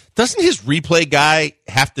 Doesn't his replay guy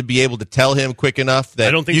have to be able to tell him quick enough that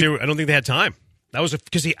I don't think they had time. That was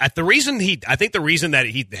because I think the reason that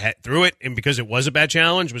he threw it and because it was a bad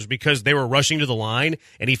challenge was because they were rushing to the line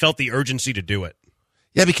and he felt the urgency to do it.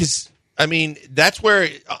 Yeah, because that's where,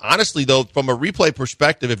 honestly, though, from a replay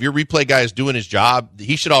perspective, if your replay guy is doing his job,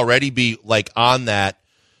 he should already be like on that,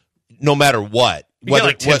 no matter what. You got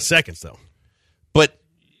like 10 seconds though. But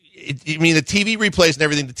the TV replays and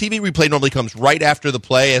everything. The TV replay normally comes right after the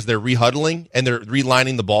play as they're rehuddling and they're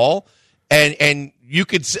relining the ball, and you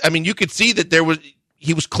could see that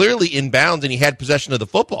he was clearly inbounds and he had possession of the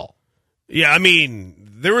football. Yeah,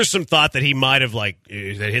 there was some thought that he might have that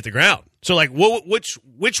hit the ground. So,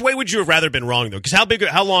 which way would you have rather been wrong, though? Because how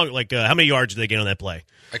many yards did they get on that play?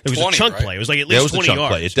 Like it was 20, a chunk right? play. It was like at least 20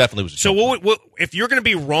 yards. Play. It definitely was a chunk play. So, if you're going to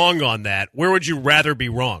be wrong on that, where would you rather be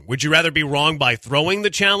wrong? Would you rather be wrong by throwing the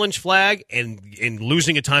challenge flag and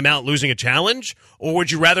losing a timeout, losing a challenge? Or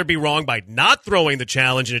would you rather be wrong by not throwing the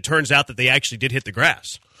challenge and it turns out that they actually did hit the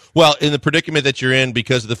grass? Well, in the predicament that you're in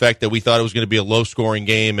because of the fact that we thought it was going to be a low-scoring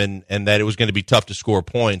game and that it was going to be tough to score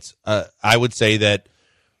points, I would say that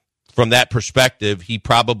from that perspective, he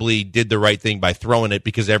probably did the right thing by throwing it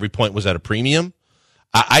because every point was at a premium.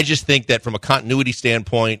 I just think that from a continuity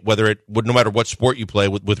standpoint, no matter what sport you play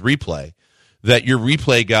with replay, that your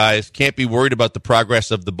replay guys can't be worried about the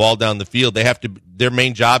progress of the ball down the field. Their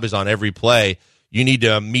main job is on every play. You need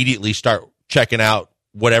to immediately start checking out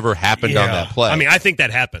whatever happened on that play. I mean, I think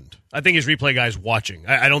that happened. I think his replay guy's watching.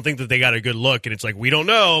 I don't think that they got a good look, and it's like, we don't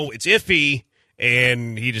know. It's iffy,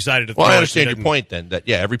 and he decided to throw it. Well, I understand your point then, that,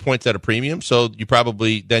 every point's at a premium, so you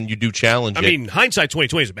probably, then you do challenge it. I mean, hindsight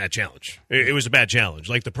 2020 is a bad challenge. It was a bad challenge.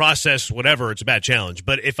 Like, the process, whatever, it's a bad challenge.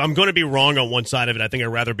 But if I'm going to be wrong on one side of it, I think I'd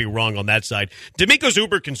rather be wrong on that side. DeMeco's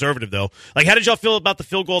uber conservative, though. Like, how did y'all feel about the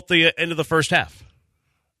field goal at the end of the first half?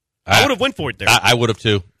 I would have went for it there. I would have,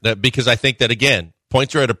 too, because I think that, again,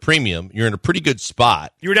 points are at a premium. You're in a pretty good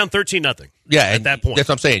spot. You were down 13-0. Yeah, at that point. That's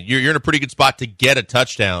what I'm saying. You're in a pretty good spot to get a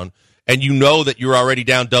touchdown, and you know that you're already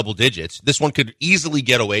down double digits. This one could easily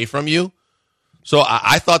get away from you. So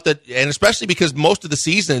I thought that, and especially because most of the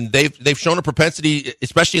season they've shown a propensity,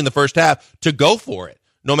 especially in the first half, to go for it.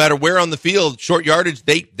 No matter where on the field, short yardage,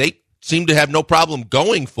 they seem to have no problem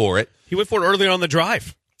going for it. He went for it early on the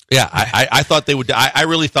drive. Yeah, I thought they would. I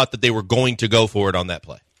really thought that they were going to go for it on that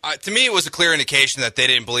play. To me, it was a clear indication that they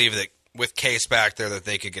didn't believe that with Case back there that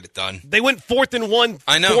they could get it done. They went 4th and 1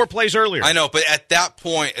 4 plays earlier. I know, but at that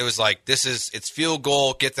point, it was like, it's field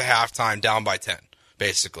goal, get to halftime, down by 10,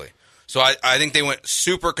 basically. So I think they went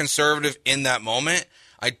super conservative in that moment.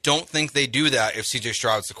 I don't think they do that if C.J.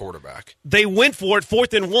 Stroud's the quarterback. They went for it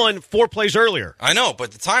 4th and 1 4 plays earlier. I know,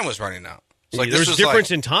 but the time was running out. It's like, there's a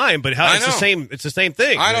difference in time, but it's the same. It's the same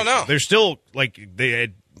thing. I don't know. They're still like at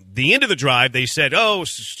the end of the drive. They said,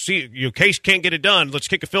 Case can't get it done. Let's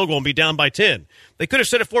kick a field goal and be down by 10. They could have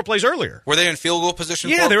said it 4 plays earlier. Were they in field goal position?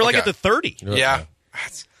 Yeah, they were like at the 30. Yeah,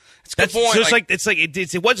 that's a good point. So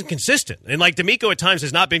it wasn't consistent, and like DeMeco at times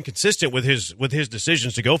has not been consistent with his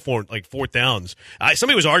decisions to go for like 4th downs.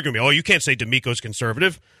 Somebody was arguing me, you can't say DeMeco's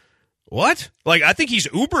conservative. What? Like, I think he's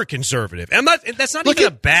uber conservative. And that's not even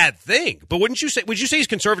a bad thing. But would you say he's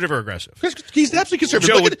conservative or aggressive? He's absolutely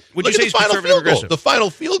conservative. Joe, would you say he's conservative or aggressive? The final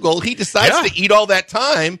field goal, he decides to eat all that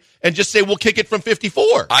time and just say, we'll kick it from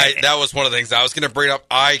 54. That was one of the things I was going to bring up.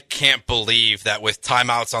 I can't believe that with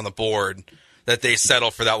timeouts on the board that they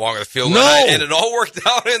settled for that long of the field goal. No. And it all worked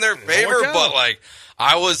out in their favor. But, like,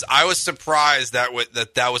 I was surprised that was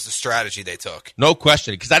the strategy they took. No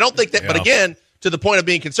question. Because I don't think that, but again, to the point of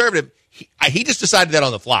being conservative, he just decided that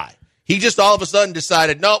on the fly. He just all of a sudden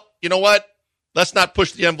decided, nope, you know what? Let's not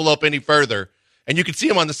push the envelope any further. And you could see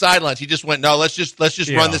him on the sidelines. He just went, no, let's just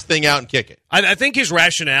run this thing out and kick it. I think his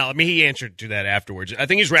rationale, he answered to that afterwards. I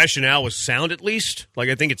think his rationale was sound, at least. Like,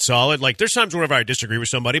 I think it's solid. Like, there's times whenever I disagree with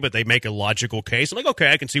somebody, but they make a logical case. I'm like,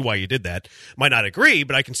 okay, I can see why you did that. Might not agree,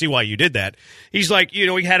 but I can see why you did that. He's like,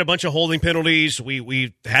 we had a bunch of holding penalties.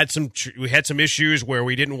 We had some issues where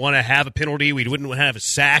we didn't want to have a penalty. We wouldn't have a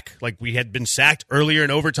sack. Like, we had been sacked earlier in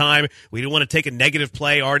overtime. We didn't want to take a negative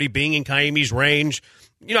play already being in Kaimi's range.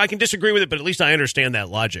 I can disagree with it, but at least I understand that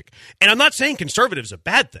logic. And I'm not saying conservative is a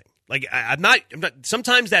bad thing. Like, I'm not.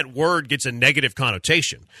 Sometimes that word gets a negative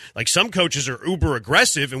connotation. Like, some coaches are uber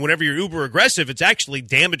aggressive, and whenever you're uber aggressive, it's actually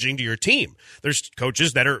damaging to your team. There's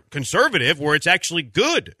coaches that are conservative where it's actually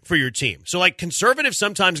good for your team. So, like, conservative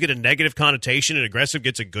sometimes get a negative connotation, and aggressive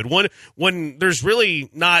gets a good one. When there's really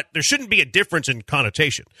not, there shouldn't be a difference in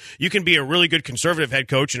connotation. You can be a really good conservative head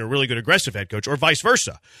coach and a really good aggressive head coach, or vice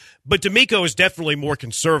versa. But DeMeco is definitely more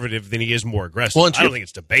conservative than he is more aggressive. Well, I don't think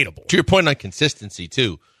it's debatable. To your point on consistency,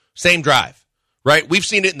 too. Same drive, right? We've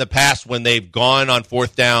seen it in the past when they've gone on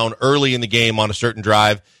 4th down early in the game on a certain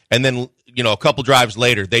drive, and then, a couple drives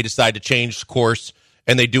later, they decide to change course,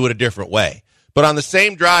 and they do it a different way. But on the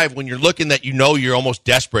same drive, when you're looking that you're almost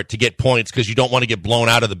desperate to get points because you don't want to get blown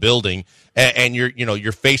out of the building, and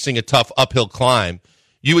you're facing a tough uphill climb,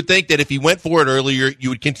 you would think that if he went for it earlier, you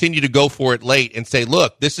would continue to go for it late and say,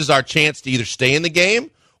 look, this is our chance to either stay in the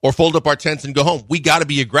game or fold up our tents and go home. We got to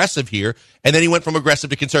be aggressive here. And then he went from aggressive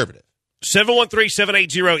to conservative.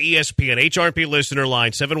 713-780-ESPN, HRP listener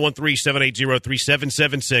line,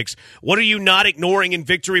 713-780-3776. What are you not ignoring in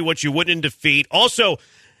victory, what you wouldn't in defeat? Also,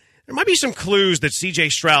 there might be some clues that C.J.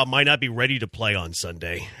 Stroud might not be ready to play on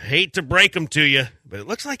Sunday. Hate to break them to you, but it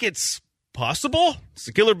looks like it's possible. It's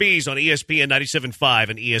the Killer Bees on ESPN 97.5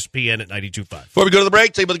 and ESPN at 92.5. Before we go to the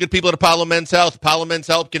break, tell you about the good people at Apollo Men's Health. Apollo Men's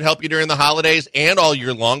Health can help you during the holidays and all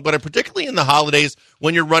year long, but particularly in the holidays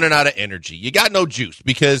when you're running out of energy. You got no juice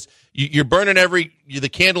because You're burning the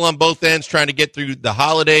candle on both ends trying to get through the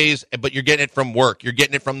holidays, but you're getting it from work. You're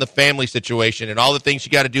getting it from the family situation and all the things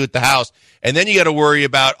you got to do at the house. And then you got to worry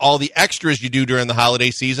about all the extras you do during the holiday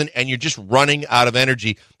season, and you're just running out of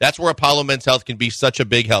energy. That's where Apollo Men's Health can be such a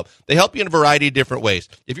big help. They help you in a variety of different ways.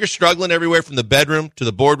 If you're struggling everywhere from the bedroom to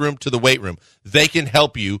the boardroom to the weight room, they can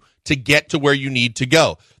help you to get to where you need to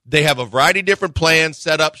go. They have a variety of different plans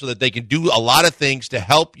set up so that they can do a lot of things to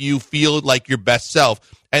help you feel like your best self.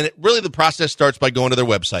 And really the process starts by going to their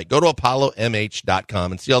website. Go to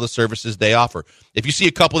apollomh.com and see all the services they offer. If you see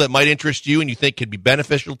a couple that might interest you and you think could be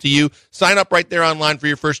beneficial to you, sign up right there online for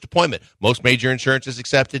your first appointment. Most major insurance is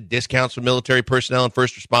accepted, discounts for military personnel and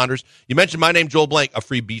first responders. You mentioned my name, Joel Blank, a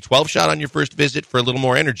free B12 shot on your first visit for a little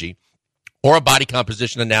more energy, or a body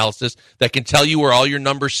composition analysis that can tell you where all your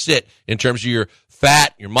numbers sit in terms of your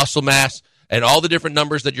fat, your muscle mass, and all the different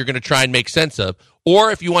numbers that you're going to try and make sense of.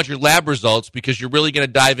 Or if you want your lab results because you're really going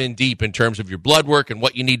to dive in deep in terms of your blood work and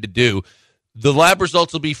what you need to do, the lab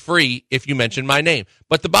results will be free if you mention my name.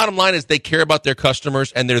 But the bottom line is they care about their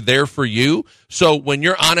customers and they're there for you. So when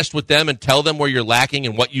you're honest with them and tell them where you're lacking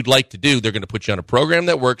and what you'd like to do, they're going to put you on a program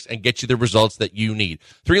that works and get you the results that you need.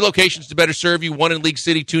 3 locations to better serve you, 1 in League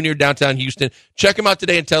City, 2 near downtown Houston. Check them out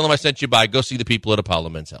today and tell them I sent you by. Go see the people at Apollo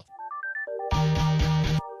Men's Health.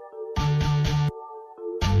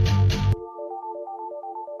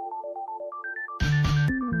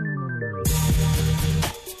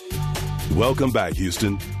 Welcome back,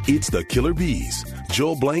 Houston. It's the Killer Bees,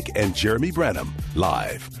 Joel Blank and Jeremy Branham,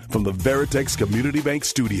 live from the Veritex Community Bank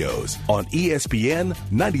Studios on ESPN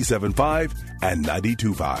 97.5 and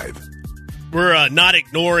 92.5. We're not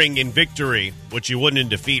ignoring in victory what you wouldn't in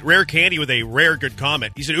defeat. Rare Candy with a rare good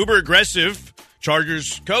comment. He's an uber-aggressive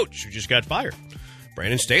Chargers coach who just got fired.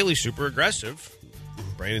 Brandon Staley, super aggressive.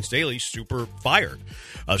 Brandon Staley, super fired.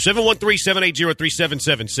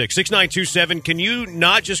 713-780-3776. 6927, can you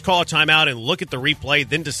not just call a timeout and look at the replay,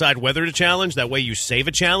 then decide whether to challenge? That way you save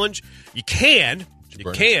a challenge. You can.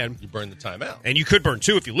 You can. You burn the timeout. And you could burn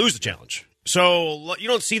 2 if you lose the challenge. So you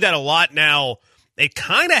don't see that a lot now. It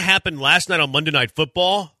kind of happened last night on Monday Night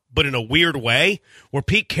Football, but in a weird way, where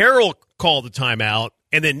Pete Carroll called the timeout,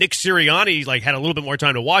 and then Nick Sirianni had a little bit more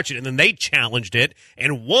time to watch it, and then they challenged it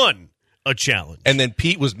and won a challenge. And then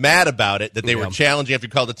Pete was mad about it, that they were challenging after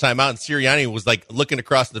he called the timeout, and Sirianni was looking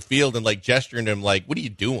across the field and gesturing to him what are you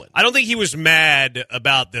doing? I don't think he was mad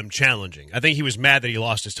about them challenging. I think he was mad that he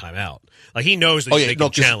lost his timeout. He knows that they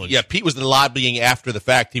can challenge. Yeah, Pete was lobbying after the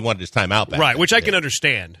fact. He wanted his timeout back. Right, which I can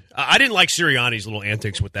understand. I didn't like Sirianni's little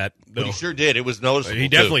antics with that, though. But he sure did. It was noticeable. He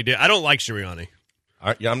definitely did. I don't like Sirianni.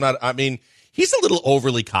 He's a little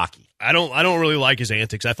overly cocky. I don't really like his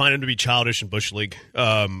antics. I find him to be childish in Bush League.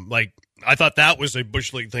 I thought that was a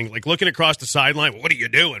Bush League thing. Looking across the sideline, what are you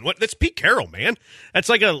doing? That's Pete Carroll, man. That's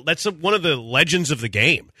one of the legends of the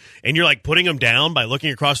game. And you're putting him down by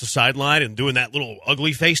looking across the sideline and doing that little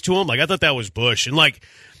ugly face to him. I thought that was Bush. And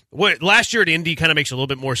what last year at Indy kind of makes a little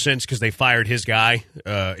bit more sense because they fired his guy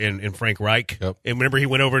in Frank Reich. Yep. And whenever he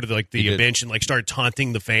went over to the bench and started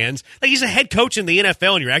taunting the fans, he's a head coach in the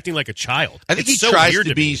NFL and you're acting like a child. I think he tries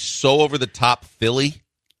to be so over the top Philly.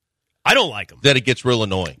 I don't like him. That it gets real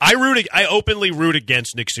annoying. I openly root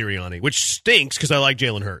against Nick Sirianni, which stinks because I like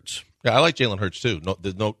Jalen Hurts. Yeah, I like Jalen Hurts too.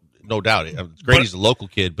 No doubt. It's great he's a local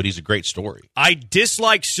kid, but he's a great story. I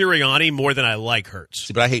dislike Sirianni more than I like Hurts.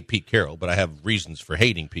 See, but I hate Pete Carroll, but I have reasons for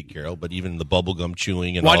hating Pete Carroll, but even the bubblegum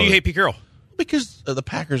chewing and Why do you hate Pete Carroll? Because the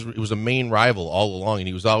Packers, it was a main rival all along, and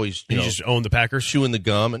he was always, you just owned the Packers? Chewing the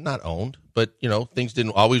gum, and not owned, but, things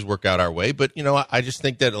didn't always work out our way. But, I just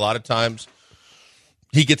think that a lot of times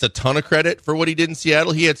he gets a ton of credit for what he did in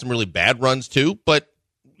Seattle. He had some really bad runs, too, but,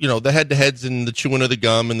 the head-to-heads and the chewing of the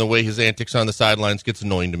gum and the way his antics on the sidelines gets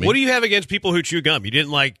annoying to me. What do you have against people who chew gum? You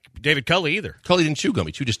didn't like David Culley either. Culley didn't chew gum.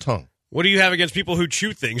 He chewed his tongue. What do you have against people who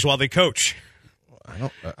chew things while they coach?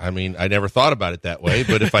 I never thought about it that way,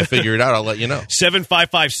 but if I figure it out, I'll let you know.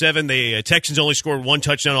 7557, the Texans only scored 1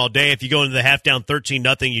 touchdown all day. If you go into the half down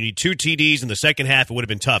 13-0, you need 2 TDs in the second half. It would have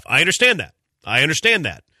been tough. I understand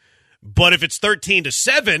that. But if it's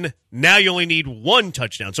 13-7, now you only need 1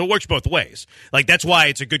 touchdown. So it works both ways. That's why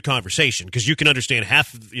it's a good conversation because you can understand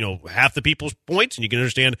half the people's points and you can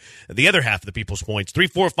understand the other half of the people's points.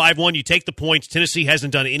 3-4-5-1, you take the points. Tennessee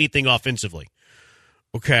hasn't done anything offensively.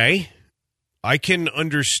 Okay. I can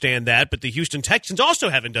understand that, but the Houston Texans also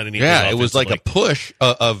haven't done anything offensively. Yeah, it was like a push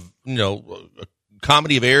of a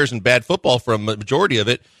comedy of errors and bad football for a majority of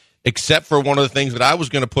it, except for one of the things that I was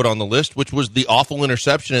going to put on the list, which was the awful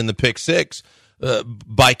interception in the pick six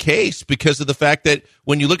by Case, because of the fact that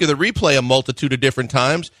when you look at the replay a multitude of different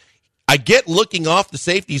times, I get looking off the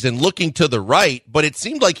safeties and looking to the right, but it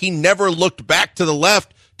seemed like he never looked back to the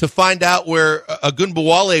left to find out where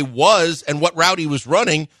Ogunbowale was and what route he was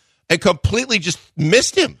running, and completely just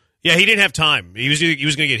missed him. Yeah, he didn't have time. He was going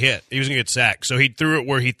to get hit. He was going to get sacked. So he threw it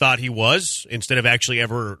where he thought he was instead of actually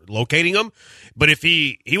ever locating him. But if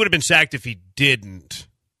he would have been sacked if he didn't.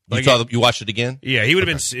 You watched it again? Yeah, he would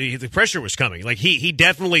have been. The pressure was coming. Like he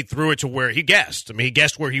definitely threw it to where he guessed. I mean, he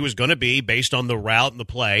guessed where he was going to be based on the route and the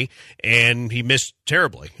play, and he missed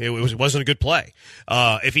terribly. It wasn't a good play.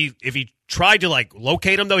 If he tried to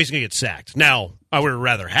locate him though, he's going to get sacked. Now, I would have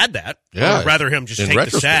rather had that. Yeah, I would rather him just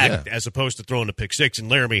take the sack as opposed to throwing a pick six. And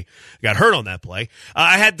Laramie got hurt on that play.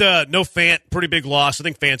 I had no Fant, pretty big loss. I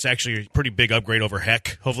think Fant's actually a pretty big upgrade over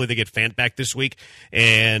Heck. Hopefully they get Fant back this week.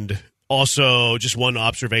 And also, just one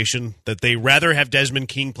observation, that they rather have Desmond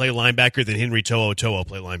King play linebacker than Henry To'oTo'o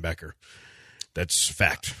play linebacker. That's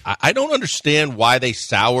fact. I don't understand why they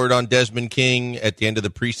soured on Desmond King at the end of the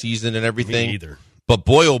preseason and everything. Me either. But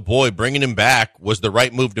boy, oh boy, bringing him back was the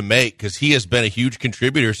right move to make because he has been a huge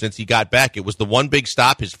contributor since he got back. It was the one big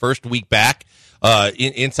stop his first week back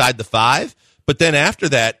inside the 5. But then after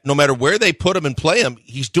that, no matter where they put him and play him,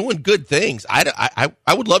 he's doing good things. I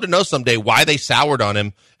would love to know someday why they soured on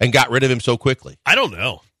him and got rid of him so quickly. I don't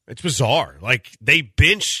know. It's bizarre. They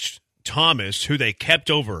benched Thomas, who they kept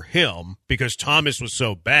over him because Thomas was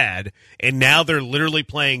so bad, and now they're literally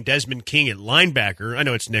playing Desmond King at linebacker. I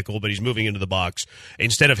know it's nickel, but he's moving into the box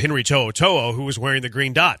instead of Henry To'oTo'o, who was wearing the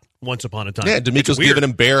green dot once upon a time. Yeah, Demetrius giving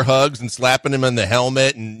him bear hugs and slapping him on the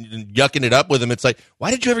helmet and yucking it up with him. It's like, why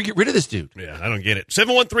did you ever get rid of this dude? Yeah, I don't get it.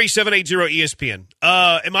 713-780-ESPN.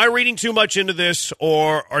 Am I reading too much into this,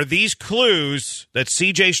 or are these clues that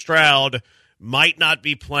C.J. Stroud might not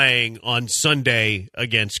be playing on Sunday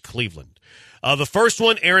against Cleveland? The first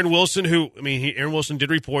one, Aaron Wilson, Aaron Wilson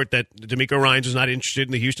did report that DeMeco Ryans is not interested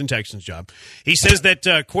in the Houston Texans job. He says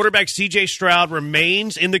that quarterback C.J. Stroud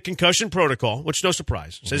remains in the concussion protocol, which is no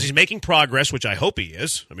surprise. Says he's making progress, which I hope he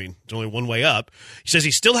is. I mean, it's only one way up. He says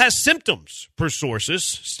he still has symptoms, per sources.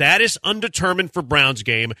 Status undetermined for Browns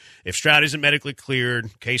game. If Stroud isn't medically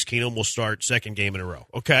cleared, Case Keenum will start second game in a row.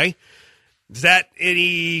 Okay? Is that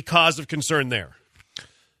any cause of concern there?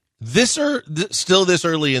 Still this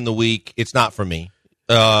early in the week, it's not for me.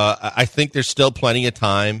 I think there's still plenty of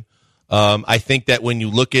time. I think that when you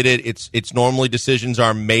look at it, it's normally decisions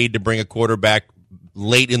are made to bring a quarterback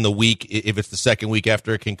late in the week if it's the second week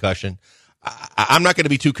after a concussion. I'm not going to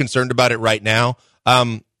be too concerned about it right now.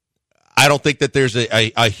 I don't think that there's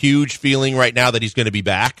a huge feeling right now that he's going to be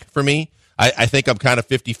back for me. I think I'm kind of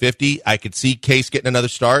 50-50. I could see Case getting another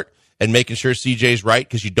start and making sure CJ's right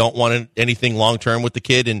because you don't want anything long-term with the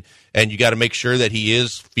kid, and you got to make sure that he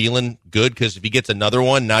is feeling good because if he gets another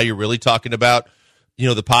one, now you're really talking about,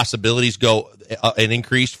 the possibilities go an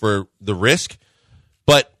increase for the risk.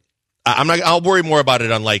 But I'll worry more about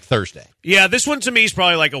it on Thursday. Yeah, this one to me is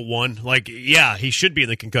probably a 1. He should be in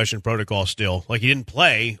the concussion protocol still. He didn't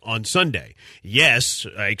play on Sunday. Yes,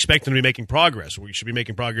 I expect him to be making progress. We should be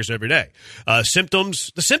making progress every day.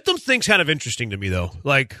 Symptoms. The symptoms thing's kind of interesting to me, though.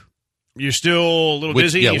 You're still a little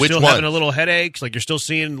dizzy. You're still having a little headaches. You're still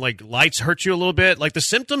seeing lights hurt you a little bit. The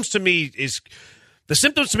symptoms to me is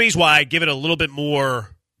why I give it a little bit more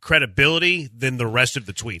credibility than the rest of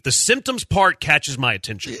the tweet. The symptoms part catches my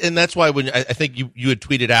attention, and that's why when I think you had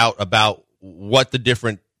tweeted out about what the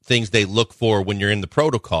different things they look for when you're in the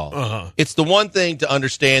protocol. It's the one thing to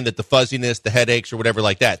understand that the fuzziness, the headaches, or whatever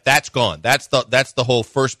like that, that's gone. That's the whole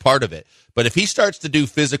first part of it. But if he starts to do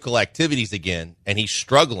physical activities again and he's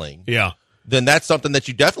struggling, then that's something that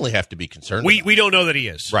you definitely have to be concerned about. We don't know that he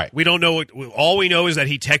is. Right. We don't know. All we know is that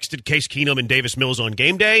he texted Case Keenum and Davis Mills on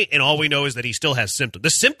game day, and all we know is that he still has symptoms. The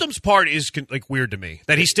symptoms part is weird to me,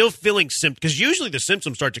 that he's still feeling symptoms, because usually the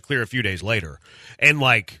symptoms start to clear a few days later. And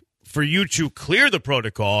for you to clear the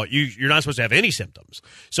protocol, you're not supposed to have any symptoms.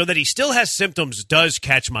 So that he still has symptoms does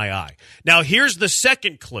catch my eye. Now, here's the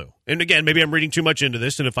second clue. And again, maybe I'm reading too much into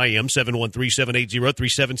this, and if I am,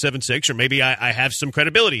 713-780-3776, or maybe I have some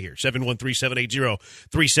credibility here,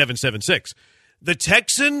 713-780-3776. The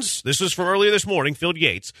Texans, this was from earlier this morning, Field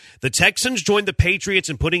Yates, the Texans joined the Patriots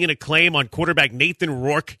in putting in a claim on quarterback Nathan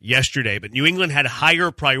Rourke yesterday, but New England had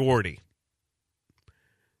higher priority.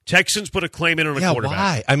 Texans put a claim in on a quarterback.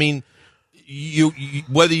 Why? I mean, you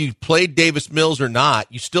whether you played Davis Mills or not,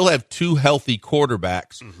 you still have 2 healthy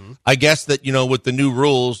quarterbacks. Mm-hmm. I guess that, with the new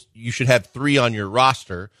rules, you should have 3 on your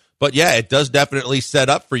roster. But, yeah, it does definitely set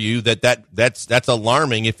up for you that's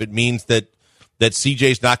alarming if it means that that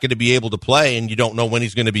CJ's not going to be able to play and you don't know when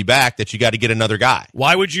he's going to be back, that you got to get another guy.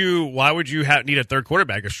 Why would you need a third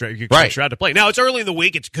quarterback if Stroud to play? Now, it's early in the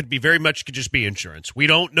week. It could just be insurance. We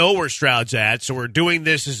don't know where Stroud's at, so we're doing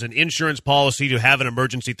this as an insurance policy to have an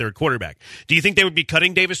emergency third quarterback. Do you think they would be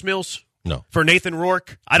cutting Davis Mills? No. For Nathan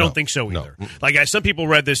Rourke? I don't think so either. No. Like some people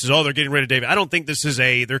read this as, they're getting rid of Davis. I don't think this is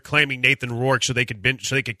they're claiming Nathan Rourke so they could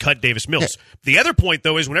cut Davis Mills. Yeah. The other point,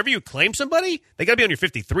 though, is whenever you claim somebody, they got to be on your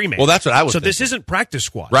 53 man. Well, that's what I was So thinking. this isn't practice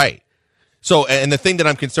squad. Right. So, and the thing that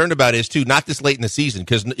I'm concerned about is, too, not this late in the season,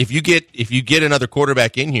 because if you get another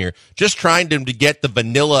quarterback in here, just trying to get the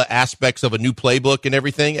vanilla aspects of a new playbook and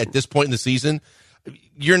everything at this point in the season,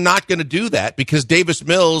 you're not going to do that, because Davis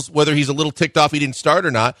Mills, whether he's a little ticked off he didn't start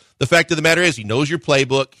or not, the fact of the matter is he knows your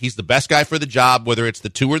playbook. He's the best guy for the job, whether it's the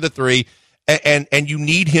 2 or the 3, and you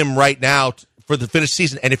need him right now for the finished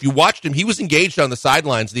season. And if you watched him, he was engaged on the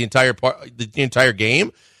sidelines the entire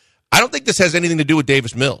game. I don't think this has anything to do with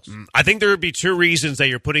Davis Mills. I think there would be 2 reasons that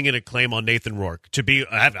you're putting in a claim on Nathan Rourke.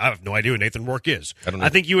 I have no idea who Nathan Rourke is. I don't know. I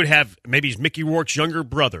think you would have, maybe he's Mickey Rourke's younger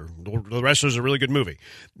brother. The rest was a really good movie.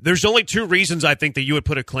 There's only 2 reasons I think that you would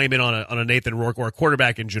put a claim in on a Nathan Rourke or a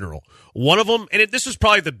quarterback in general. One of them, and this is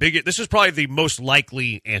probably the most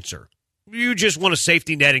likely answer. You just want a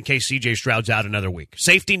safety net in case C.J. Stroud's out another week.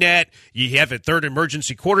 Safety net, you have a third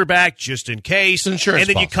emergency quarterback just in case, and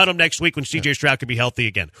then you cut him next week when C.J. Stroud could be healthy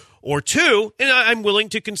again. Or 2, and I'm willing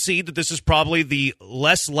to concede that this is probably the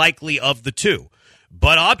less likely of the 2.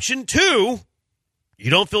 But option 2, you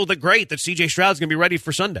don't feel that great that C.J. Stroud's going to be ready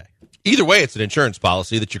for Sunday. Either way, it's an insurance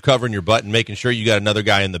policy that you're covering your butt and making sure you got another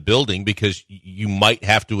guy in the building, because you might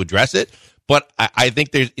have to address it. But I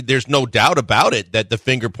think there's no doubt about it that the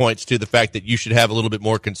finger points to the fact that you should have a little bit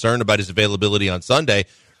more concern about his availability on Sunday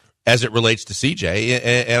as it relates to CJ.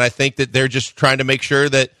 And I think that they're just trying to make sure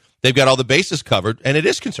that they've got all the bases covered, and it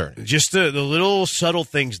is concerning. Just the little subtle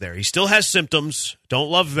things there. He still has symptoms. Don't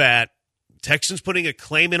love that. Texans putting a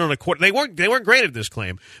claim in on a quarter. They weren't granted this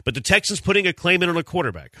claim, but the Texans putting a claim in on a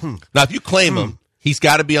quarterback. Now, if you claim him, he's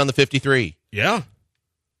got to be on the 53. Yeah.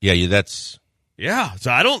 Yeah, that's... Yeah,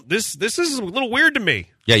 so I don't. This is a little weird to me.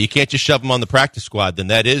 Yeah, you can't just shove him on the practice squad. Then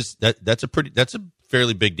that's a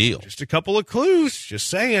fairly big deal. Just a couple of clues. Just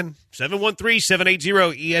saying.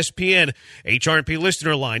 713-780-ESPN HRP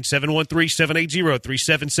listener line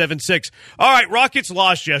 713-780-3776. All right, Rockets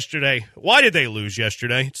lost yesterday. Why did they lose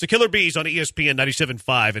yesterday? It's the Killer Bees on ESPN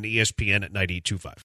 97.5 and ESPN at 92.5.